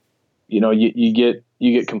you get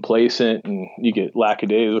complacent and you get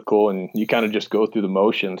lackadaisical and you kind of just go through the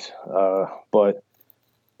motions. But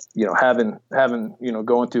having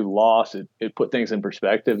going through loss, it put things in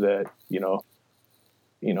perspective that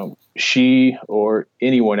she or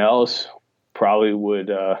anyone else probably would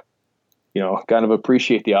kind of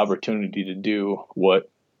appreciate the opportunity to do what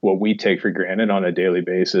we take for granted on a daily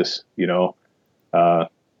basis.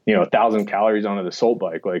 1,000 calories on an assault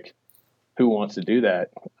bike, like, who wants to do that?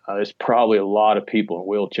 There's probably a lot of people in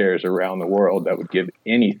wheelchairs around the world that would give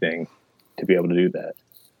anything to be able to do that.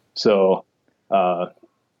 So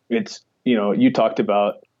it's, you talked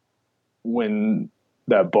about when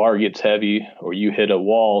that bar gets heavy or you hit a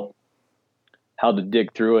wall, how to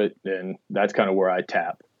dig through it. And that's kind of where I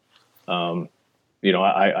tap. I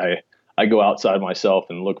go outside myself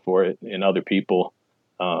and look for it in other people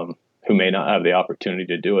who may not have the opportunity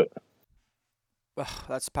to do it. Oh,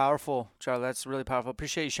 that's powerful, Charlie. That's really powerful.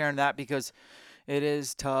 Appreciate you sharing that, because it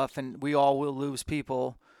is tough, and we all will lose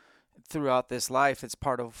people throughout this life. That's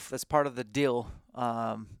part of the deal.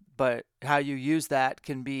 But how you use that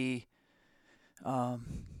can be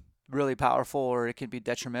really powerful, or it can be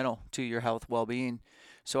detrimental to your health, well-being.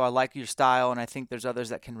 So I like your style, and I think there's others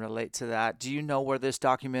that can relate to that. Do you know where this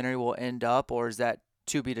documentary will end up, or is that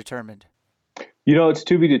to be determined? It's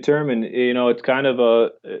to be determined. It's kind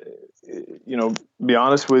of be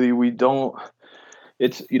honest with you, we're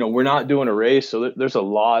not doing a race. So there's a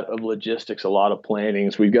lot of logistics, a lot of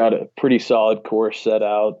plannings. We've got a pretty solid course set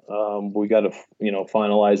out. We got to,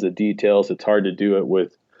 finalize the details. It's hard to do it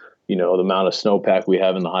with, the amount of snowpack we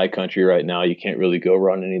have in the high country right now. You can't really go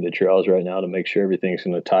run any of the trails right now to make sure everything's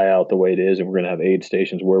going to tie out the way it is. And we're going to have aid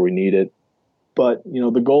stations where we need it. But,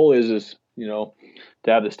 the goal is, to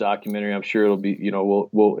have this documentary. I'm sure it'll be,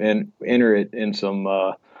 we'll enter it in some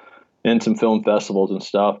film festivals and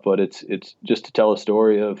stuff, but it's just to tell a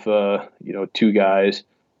story of, two guys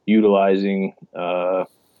utilizing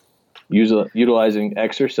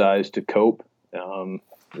exercise to cope,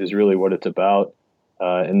 is really what it's about.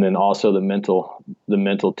 And then also the mental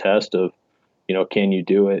test of, can you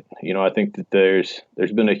do it? I think that there's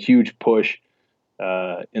been a huge push,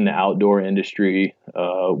 in the outdoor industry,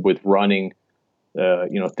 with running,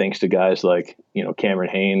 thanks to guys like, Cameron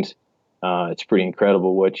Hanes. It's pretty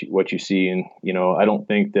incredible what you see. And, I don't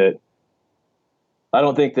think that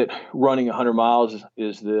running 100 miles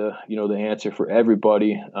is the answer for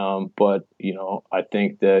everybody. But, I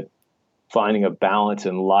think that finding a balance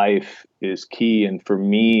in life is key. And for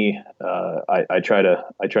me, I try to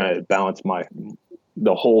balance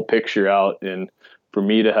the whole picture out. And for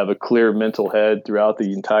me to have a clear mental head throughout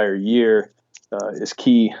the entire year, is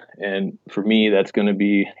key. And for me, that's going to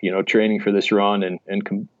be, training for this run and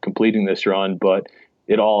completing this run. But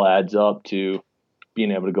it all adds up to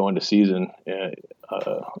being able to go into season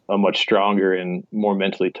a much stronger and more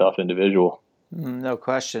mentally tough individual. No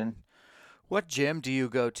question. What gym do you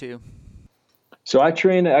go to? So I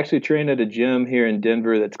actually train at a gym here in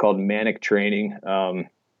Denver that's called Manic Training.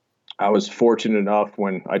 I was fortunate enough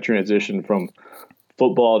when I transitioned from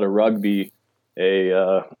football to rugby,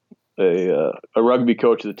 a rugby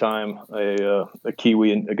coach at the time, a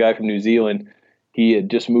Kiwi, and a guy from New Zealand. He had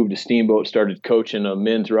just moved to Steamboat, started coaching a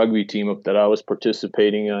men's rugby team that I was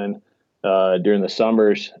participating in during the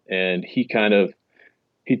summers, and he took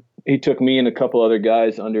me and a couple other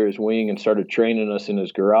guys under his wing and started training us in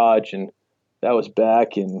his garage. And that was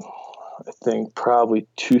back in, I think, probably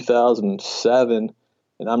 2007.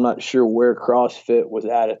 And I'm not sure where CrossFit was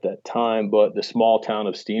at that time, but the small town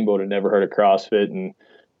of Steamboat had never heard of CrossFit and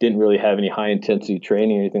didn't really have any high intensity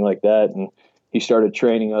training or anything like that. And he started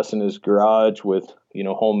training us in his garage with,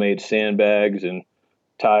 homemade sandbags and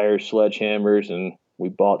tires, sledgehammers. And we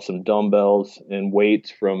bought some dumbbells and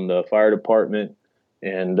weights from the fire department.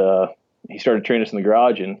 And he started training us in the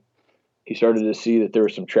garage, and he started to see that there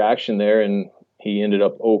was some traction there. And he ended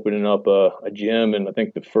up opening up a gym. And I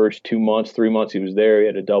think the first 3 months he was there, he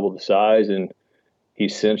had to double the size. And he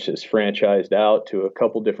since has franchised out to a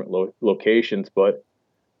couple different locations. But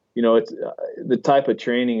it's the type of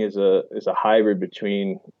training is a hybrid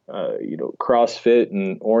between CrossFit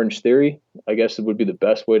and Orange Theory. I guess it would be the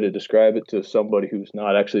best way to describe it to somebody who's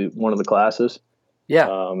not actually one of the classes.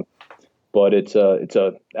 Yeah. But it's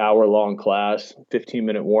a hour-long class,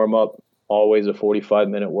 15-minute warm-up, always a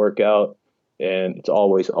 45-minute workout, and it's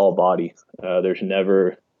always all body.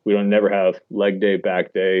 We don't never have leg day,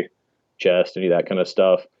 back day, chest, any of that kind of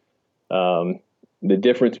stuff. The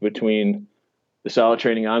difference between the style of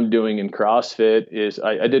training I'm doing in CrossFit is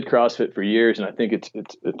I did CrossFit for years, and I think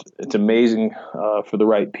it's amazing for the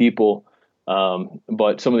right people.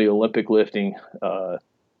 But some of the Olympic lifting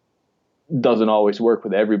doesn't always work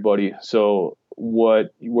with everybody. So where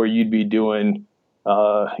you'd be doing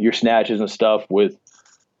your snatches and stuff with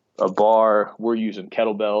a bar, we're using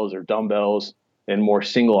kettlebells or dumbbells and more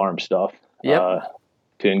single arm stuff to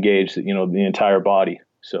engage the entire body.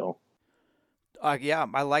 So yeah,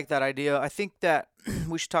 I like that idea. I think that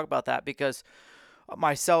we should talk about that because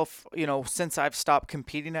myself, since I've stopped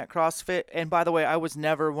competing at CrossFit, and by the way, I was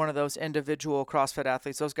never one of those individual CrossFit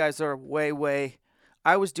athletes. Those guys are way.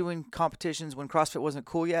 I was doing competitions when CrossFit wasn't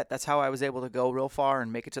cool yet. That's how I was able to go real far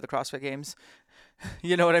and make it to the CrossFit Games.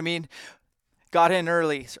 You know what I mean? Got in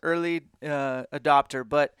early adopter.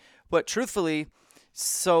 But truthfully,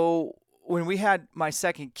 so when we had my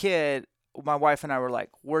second kid, my wife and I were like,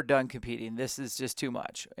 we're done competing. This is just too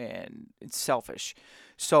much and it's selfish.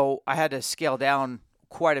 So I had to scale down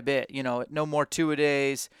quite a bit, no more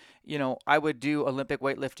 2-a-days. I would do Olympic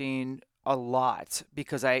weightlifting a lot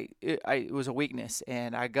because it was a weakness,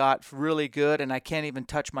 and I got really good, and I can't even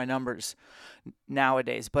touch my numbers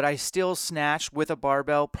nowadays, but I still snatch with a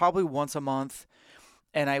barbell probably once a month,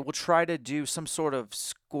 and I will try to do some sort of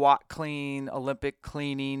squat clean, Olympic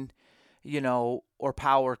cleaning, or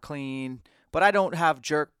power clean, but I don't have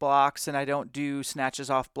jerk blocks, and I don't do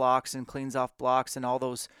snatches off blocks and cleans off blocks and all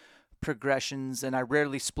those progressions, and I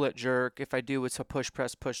rarely split jerk. If I do, it's a push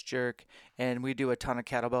press push jerk, and we do a ton of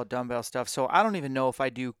kettlebell dumbbell stuff. So I don't even know if I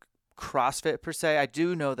do CrossFit per se. I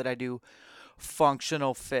do know that I do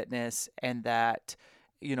functional fitness, and that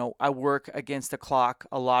I work against the clock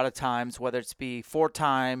a lot of times, whether it's be for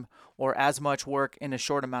time or as much work in a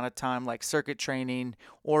short amount of time, like circuit training,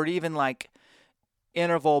 or even like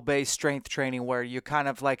interval-based strength training where you kind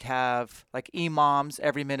of like have like EMOMs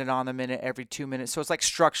every minute on the minute, every 2 minutes. So it's like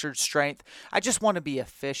structured strength. I just want to be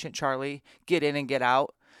efficient, Charlie, get in and get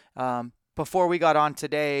out. Before we got on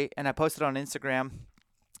today, and I posted on Instagram,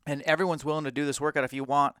 and everyone's willing to do this workout if you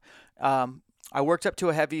want. I worked up to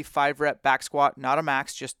a heavy 5-rep back squat, not a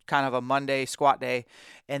max, just kind of a Monday squat day.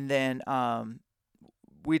 And then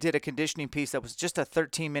we did a conditioning piece that was just a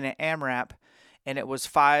 13-minute AMRAP, and it was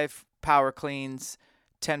 5 power cleans,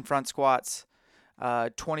 10 front squats,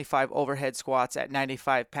 25 overhead squats at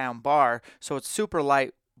 95-pound bar. So it's super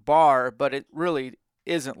light bar, but it really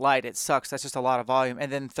isn't light. It sucks. That's just a lot of volume.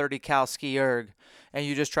 And then 30 cal ski erg, and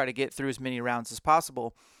you just try to get through as many rounds as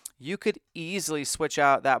possible. You could easily switch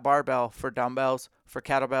out that barbell for dumbbells, for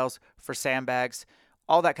kettlebells, for sandbags,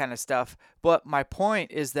 all that kind of stuff. But my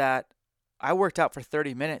point is that I worked out for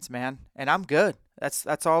 30 minutes, man, and I'm good.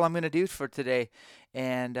 That's all I'm going to do for today.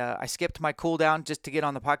 And I skipped my cool down just to get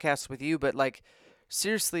on the podcast with you. But like,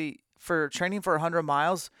 seriously, for training for 100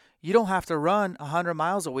 miles, you don't have to run 100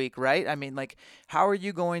 miles a week, right? I mean, like, how are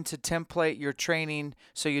you going to template your training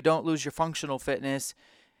so you don't lose your functional fitness?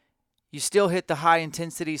 You still hit the high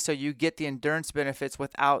intensity so you get the endurance benefits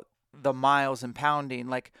without the miles and pounding.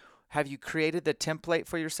 Like, have you created the template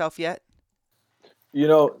for yourself yet?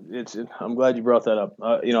 I'm glad you brought that up.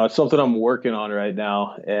 It's something I'm working on right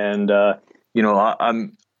now. And, I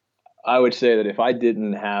would say that if I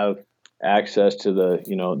didn't have access to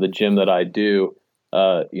the gym that I do,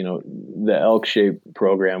 the Elk Shape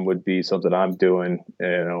program would be something I'm doing.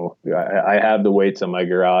 I have the weights in my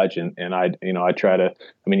garage, and I try to,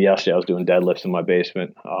 yesterday I was doing deadlifts in my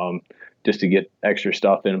basement, just to get extra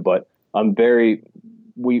stuff in, but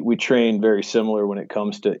we train very similar when it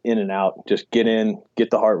comes to in and out. Just get in,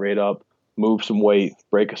 get the heart rate up, move some weight,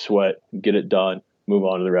 break a sweat, get it done, move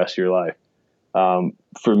on to the rest of your life.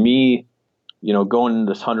 For me, going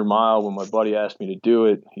into this 100-mile, when my buddy asked me to do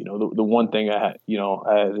it, the one thing I had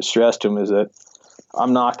to stress to him is that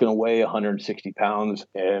I'm not going to weigh 160 pounds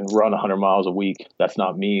and run 100 miles a week. That's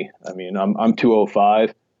not me. I'm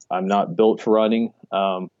 205. I'm not built for running,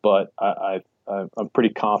 but I'm pretty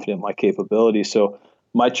confident in my capabilities. So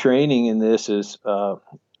my training in this is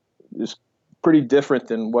pretty different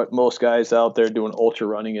than what most guys out there doing ultra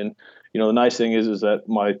running. And, the nice thing is that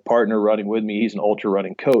my partner running with me, he's an ultra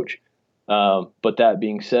running coach. But that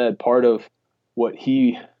being said, part of what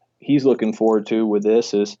he's looking forward to with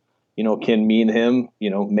this is, can me and him,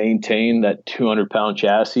 maintain that 200-pound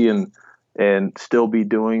chassis and still be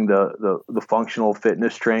doing the functional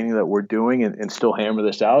fitness training that we're doing and still hammer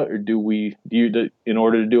this out? Or in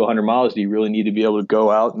order to do 100 miles, do you really need to be able to go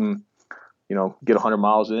out and, get 100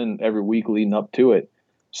 miles in every week leading up to it?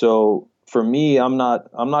 So for me, I'm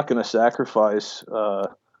not going to sacrifice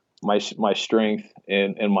my strength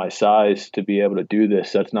and my size to be able to do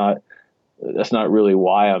this. That's not really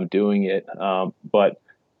why I'm doing it. But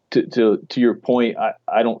to your point,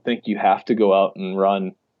 I don't think you have to go out and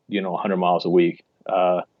run 100 miles a week.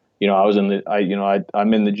 I'm in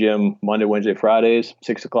the gym Monday, Wednesday, Fridays,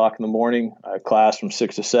 6 o'clock in the morning. I class from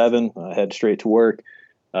 6 to 7. I head straight to work.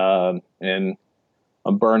 And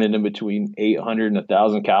I'm burning in between 800 and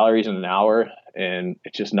 1,000 calories in an hour, and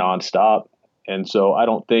it's just nonstop. And so I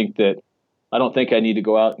don't think I need to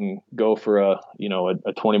go out and go for a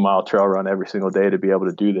 20-mile trail run every single day to be able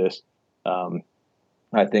to do this.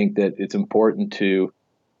 I think that it's important to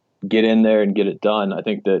get in there and get it done. I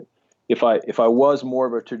think that if I was more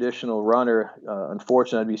of a traditional runner,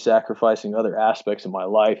 unfortunately, I'd be sacrificing other aspects of my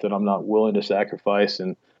life that I'm not willing to sacrifice.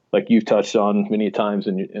 And like you've touched on many times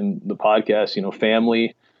in the podcast,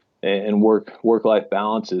 family and work-life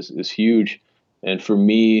balance is huge. And for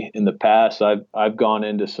me, in the past, I've gone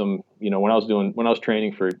into some, when I was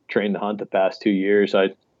training for Train to Hunt the past 2 years, I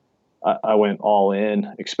went all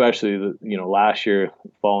in, especially last year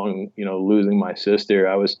following, losing my sister.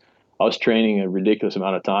 I was training a ridiculous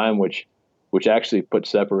amount of time, which actually put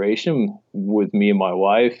separation with me and my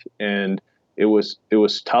wife. And it was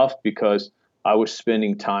tough because I was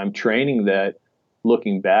spending time training that,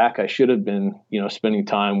 looking back, I should have been, spending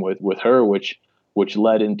time with her, which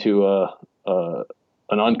led into an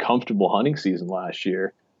uncomfortable hunting season last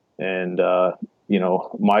year. And,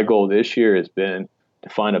 my goal this year has been to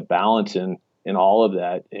find a balance in all of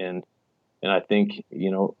that. And I think,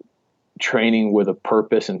 training with a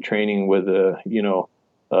purpose and training with a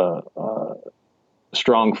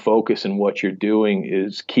strong focus in what you're doing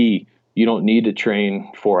is key. You don't need to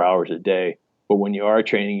train 4 hours a day, but when you are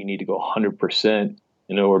training, you need to go 100%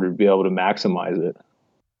 in order to be able to maximize it.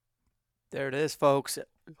 There it is, folks.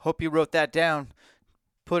 Hope you wrote that down.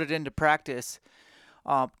 Put it into practice.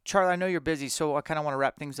 Charlie, I know you're busy, so I kind of want to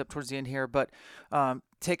wrap things up towards the end here, but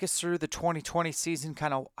take us through the 2020 season.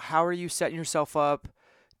 Kind of how are you setting yourself up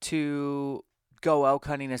to go elk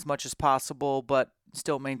hunting as much as possible, but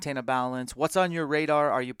still maintain a balance? What's on your radar?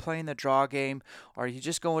 Are you playing the draw game? Are you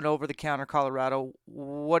just going over the counter Colorado?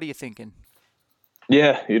 What are you thinking?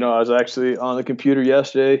 Yeah, I was actually on the computer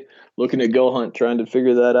yesterday looking at Go Hunt, trying to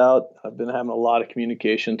figure that out. I've been having a lot of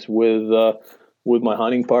communications with my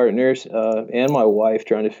hunting partners and my wife,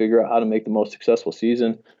 trying to figure out how to make the most successful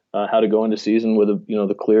season, how to go into season with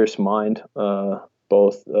the clearest mind,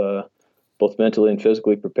 both mentally and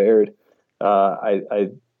physically prepared.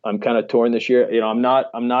 I'm kind of torn this year. I'm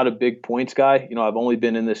not a big points guy. I've only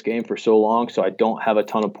been in this game for so long, so I don't have a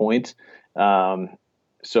ton of points.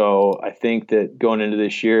 So I think that going into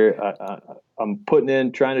this year, I'm putting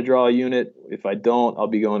in, trying to draw a unit. If I don't, I'll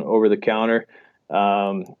be going over the counter.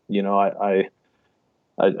 I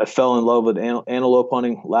fell in love with antelope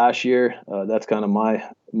hunting last year. That's kind of my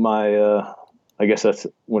I guess that's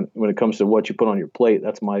when it comes to what you put on your plate,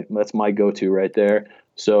 that's my go-to right there.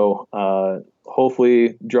 So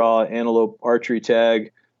hopefully draw antelope archery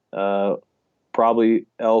tag, probably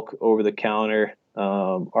elk over the counter,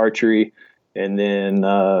 archery, and then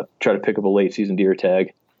try to pick up a late season deer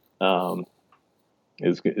tag.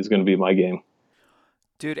 Is going to be my game.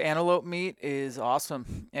 Dude, antelope meat is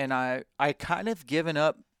awesome, and I kind of given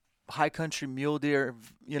up high country mule deer,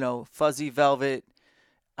 fuzzy velvet.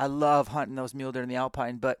 I love hunting those mule deer in the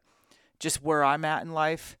alpine, but just where I'm at in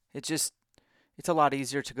life, it's a lot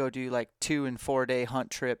easier to go do like 2 and 4 day hunt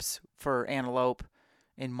trips for antelope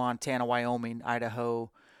in Montana, Wyoming, Idaho.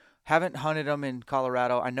 Haven't hunted them in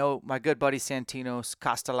Colorado. I know my good buddy Santinos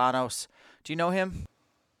Castellanos. Do you know him?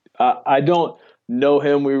 I don't know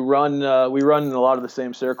him. We run in a lot of the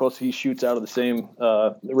same circles. He shoots out of the same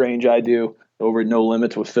range I do over at No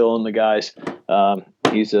Limits with Phil and the guys.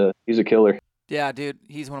 He's a killer. Yeah, dude,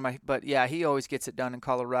 he's one of my. But yeah, he always gets it done in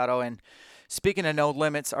Colorado. And speaking of No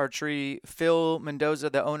Limits Archery, Phil Mendoza,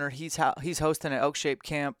 the owner, he's hosting an elk shape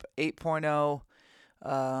camp 8.0.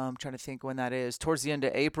 I'm trying to think when that is. Towards the end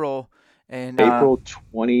of April. And April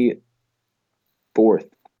 24th.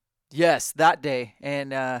 Yes, that day.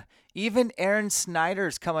 And even Aaron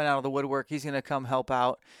Snyder's coming out of the woodwork. He's going to come help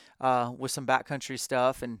out with some backcountry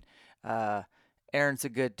stuff. And Aaron's a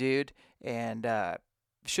good dude. And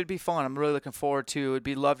should be fun. I'm really looking forward to.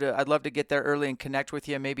 I'd love to get there early and connect with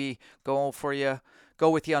you. Maybe go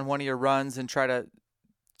with you on one of your runs and try to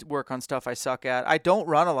work on stuff I suck at. I don't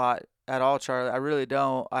run a lot at all, Charlie. I really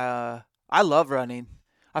don't. I love running.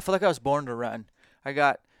 I feel like I was born to run. I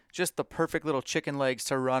got just the perfect little chicken legs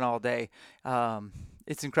to run all day.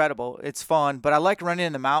 It's incredible. It's fun, but I like running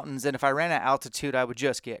in the mountains, and if I ran at altitude, I would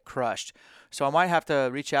just get crushed. So I might have to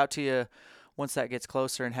reach out to you once that gets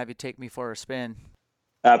closer and have you take me for a spin.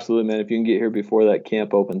 Absolutely, man. If you can get here before that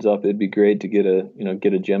camp opens up, it'd be great to get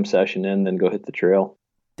a gym session in, then go hit the trail.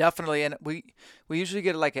 Definitely, and we usually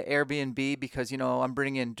get like an Airbnb because I'm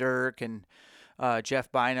bringing in Dirk and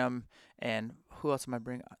Jeff Bynum, and who else am I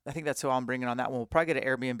bringing? I think that's who I'm bringing on that one. We'll probably get an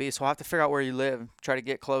Airbnb, so I'll have to figure out where you live, try to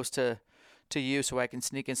get close to you so I can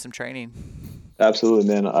sneak in some training.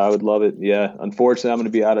 Absolutely, man. I would love it. Yeah. Unfortunately, I'm going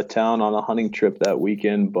to be out of town on a hunting trip that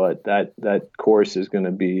weekend, but that course is going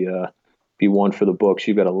to be one for the books.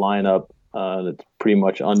 You've got a lineup that's pretty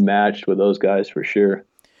much unmatched with those guys for sure.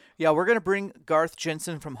 Yeah, we're going to bring Garth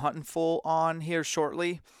Jensen from Huntin' Full on here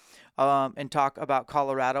shortly and talk about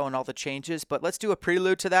Colorado and all the changes. But let's do a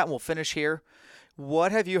prelude to that, and we'll finish here.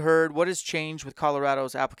 What have you heard? What has changed with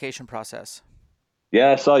Colorado's application process?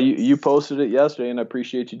 Yeah, I saw you posted it yesterday, and I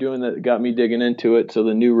appreciate you doing that. It got me digging into it. So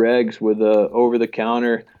the new regs with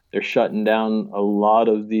over-the-counter, they're shutting down a lot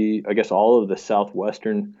of all of the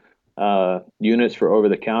southwestern units for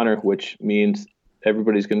over-the-counter, which means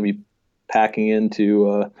everybody's going to be packing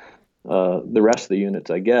into the rest of the units,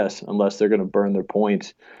 I guess, unless they're going to burn their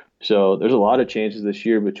points. So there's a lot of changes this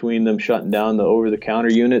year between them shutting down the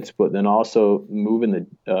over-the-counter units, but then also moving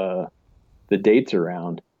the dates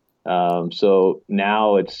around. So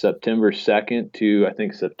now it's September 2nd to I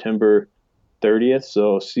think September 30th.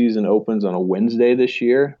 So season opens on a Wednesday this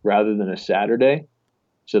year rather than a Saturday.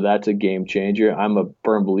 So that's a game changer. I'm a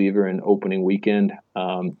firm believer in opening weekend.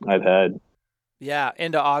 I've had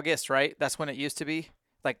into August, right? That's when it used to be,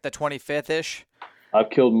 like the 25th ish.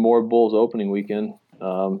 I've killed more bulls opening weekend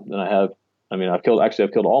than I have. I mean, I've killed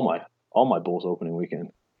all my bulls opening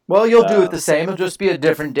weekend. Well, you'll do it the same. It'll just be a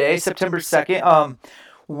different day, September 2nd.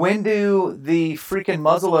 When do the freaking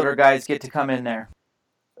muzzleloader guys get to come in there?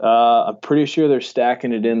 I'm pretty sure they're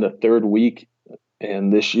stacking it in the third week.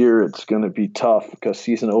 And this year it's going to be tough because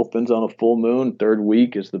season opens on a full moon. Third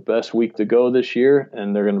week is the best week to go this year.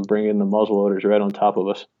 And they're going to bring in the muzzleloaders right on top of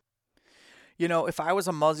us. If I was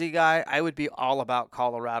a muzzy guy, I would be all about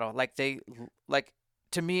Colorado.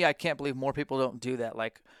 To me, I can't believe more people don't do that.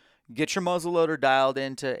 Like, get your muzzleloader dialed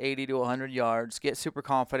into 80 to 100 yards, get super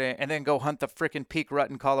confident, and then go hunt the freaking peak rut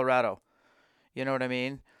in Colorado. You know what I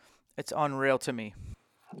mean? It's unreal to me.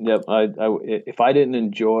 Yep. If I didn't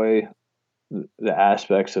enjoy the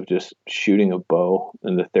aspects of just shooting a bow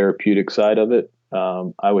and the therapeutic side of it,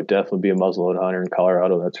 I would definitely be a muzzleloader hunter in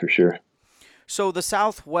Colorado. That's for sure. So the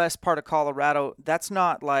southwest part of Colorado, that's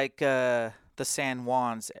not like the San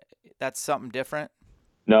Juans. That's something different?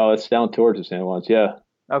 No, it's down towards the San Juans. Yeah.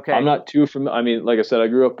 Okay. I'm not too familiar. I mean, like I said, I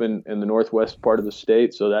grew up in the northwest part of the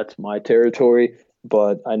state, so that's my territory.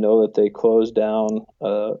 But I know that they closed down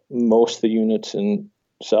most of the units in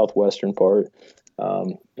southwestern part,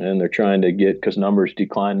 and they're trying to because numbers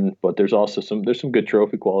declining. But there's also some good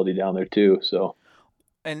trophy quality down there too. So,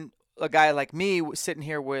 and a guy like me sitting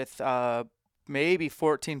here with maybe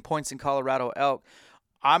 14 points in Colorado elk,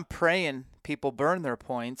 I'm praying people burn their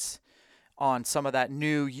points on some of that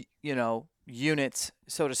new, units,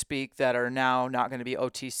 so to speak, that are now not going to be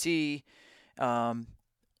OTC.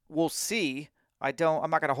 We'll see. I'm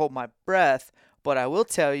not going to hold my breath, but I will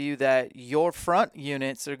tell you that your front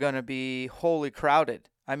units are going to be wholly crowded.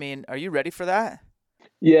 I mean, are you ready for that?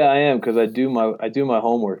 Yeah, I am, because I do my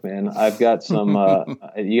homework, man. I've got some.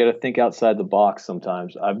 You got to think outside the box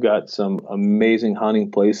sometimes. I've got some amazing hunting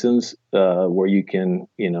places where you can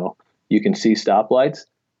see stoplights.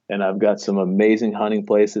 And I've got some amazing hunting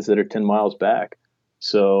places that are 10 miles back.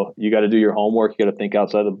 So you got to do your homework. You got to think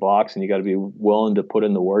outside the box, and you got to be willing to put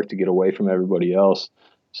in the work to get away from everybody else.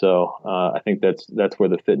 So I think that's where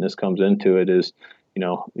the fitness comes into it is,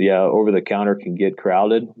 over the counter can get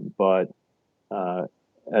crowded, but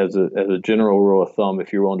as a general rule of thumb,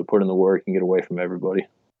 if you're willing to put in the work, you can get away from everybody.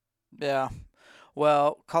 Yeah.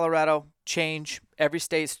 Well, Colorado, change. Every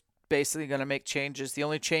state's basically going to make changes. The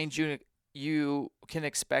only change you can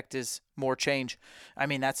expect is more change. I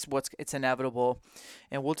mean, it's inevitable,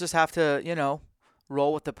 and we'll just have to,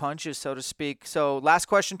 roll with the punches, so to speak. So last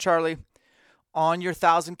question, Charlie, on your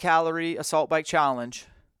 1,000-calorie assault bike challenge,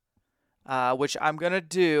 which I'm going to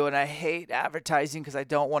do, and I hate advertising because I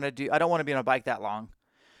don't want to be on a bike that long.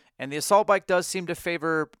 And the assault bike does seem to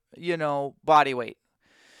favor, body weight.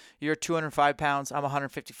 You're 205 pounds. I'm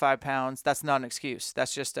 155 pounds. That's not an excuse.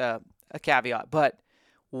 That's just a caveat. But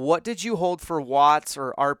what did you hold for watts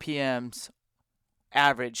or RPMs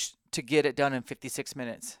average to get it done in 56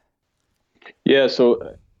 minutes? Yeah,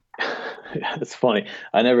 so it's funny.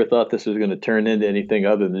 I never thought this was going to turn into anything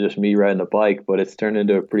other than just me riding a bike, but it's turned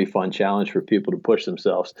into a pretty fun challenge for people to push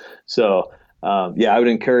themselves. So, I would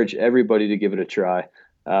encourage everybody to give it a try.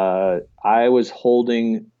 I was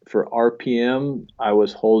holding for RPM, I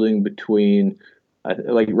was holding between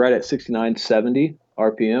right at 69, 70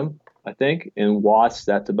 RPM, I think. In watts,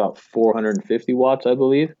 that's about 450 watts, I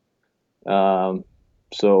believe.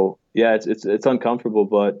 So yeah, it's uncomfortable,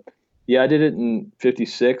 but yeah, I did it in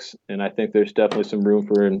 56, and I think there's definitely some room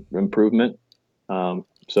for improvement.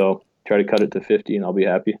 So try to cut it to 50, and I'll be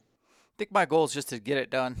happy. I think my goal is just to get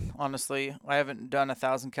it done. Honestly, I haven't done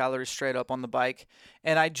 1,000 calories straight up on the bike,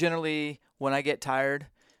 and I generally, when I get tired,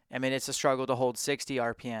 I mean, it's a struggle to hold 60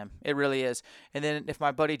 RPM. It really is. And then if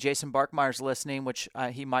my buddy Jason Barkmeyer's listening, which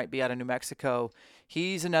he might be out of New Mexico,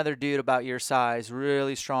 he's another dude about your size,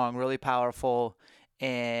 really strong, really powerful.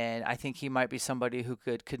 And I think he might be somebody who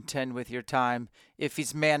could contend with your time if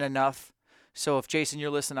he's man enough. So if Jason,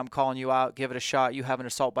 you're listening, I'm calling you out. Give it a shot. You have an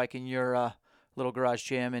assault bike in your little garage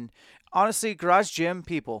gym. And honestly, garage gym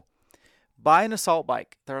people, buy an assault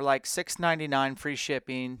bike. They're like $6.99 free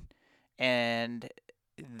shipping, and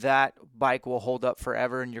that bike will hold up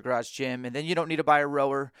forever in your garage gym. And then you don't need to buy a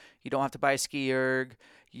rower. You don't have to buy a ski erg.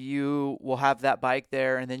 You will have that bike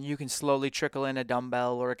there, and then you can slowly trickle in a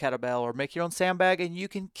dumbbell or a kettlebell or make your own sandbag, and you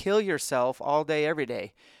can kill yourself all day, every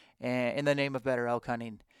day in the name of better elk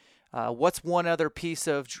hunting. What's one other piece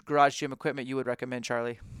of garage gym equipment you would recommend,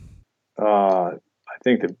 Charlie? I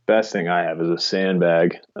think the best thing I have is a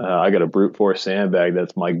sandbag. I got a brute force sandbag.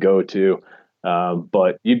 That's my go-to.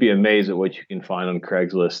 But you'd be amazed at what you can find on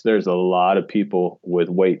Craigslist. There's a lot of people with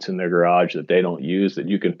weights in their garage that they don't use that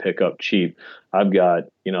you can pick up cheap. I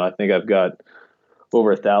think I've got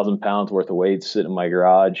over 1,000 pounds worth of weights sitting in my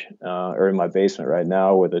garage, or in my basement right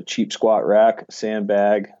now, with a cheap squat rack,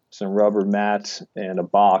 sandbag, some rubber mats, and a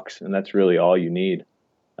box. And that's really all you need.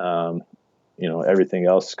 Everything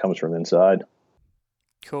else comes from inside.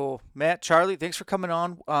 Cool. Matt, Charlie, thanks for coming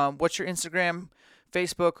on. What's your Instagram,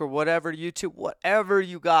 Facebook, or whatever, YouTube, whatever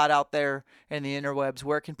you got out there in the interwebs?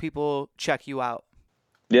 Where can people check you out?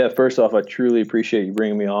 Yeah, first off, I truly appreciate you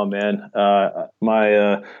bringing me on, man.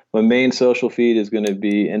 My main social feed is going to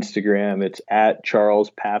be Instagram. It's at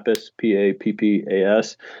Charles Pappas,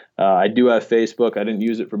 Pappas. I do have Facebook. I didn't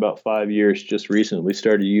use it for about 5 years. Just recently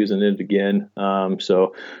started using it again.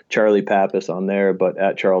 So Charlie Pappas on there, but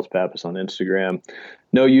at Charles Pappas on Instagram.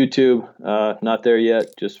 No YouTube, not there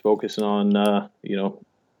yet. Just focusing on,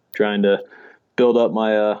 trying to build up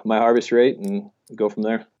my harvest rate and go from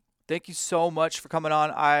there. Thank you so much for coming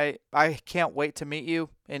on. I can't wait to meet you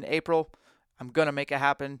in April. I'm going to make it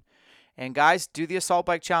happen. And guys, do the Assault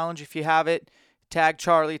Bike Challenge if you have it. Tag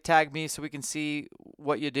Charlie, tag me so we can see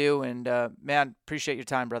what you do. And, man, appreciate your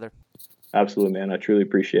time, brother. Absolutely, man. I truly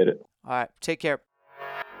appreciate it. All right. Take care.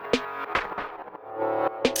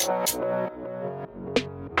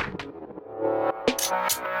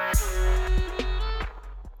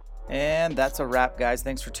 And that's a wrap, guys.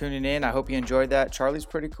 Thanks for tuning in. I hope you enjoyed that. Charlie's a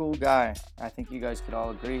pretty cool guy. I think you guys could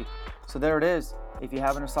all agree. So there it is. If you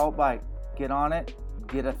have an assault bike, get on it.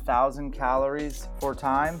 Get 1,000 calories for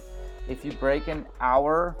time. If you break an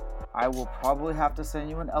hour, I will probably have to send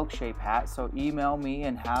you an elk shape hat. So email me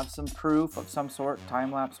and have some proof of some sort,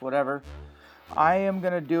 time lapse, whatever. I am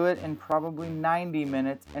going to do it in probably 90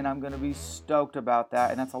 minutes, and I'm going to be stoked about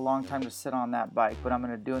that. And that's a long time to sit on that bike, but I'm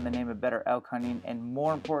going to do it in the name of better elk hunting, and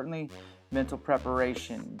more importantly, mental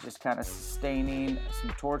preparation. Just kind of sustaining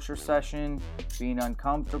some torture session, being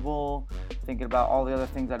uncomfortable, thinking about all the other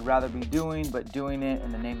things I'd rather be doing, but doing it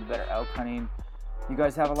in the name of better elk hunting. You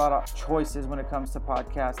guys have a lot of choices when it comes to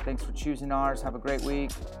podcasts. Thanks for choosing ours. Have a great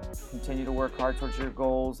week. Continue to work hard towards your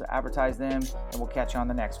goals, advertise them, and we'll catch you on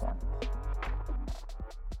the next one.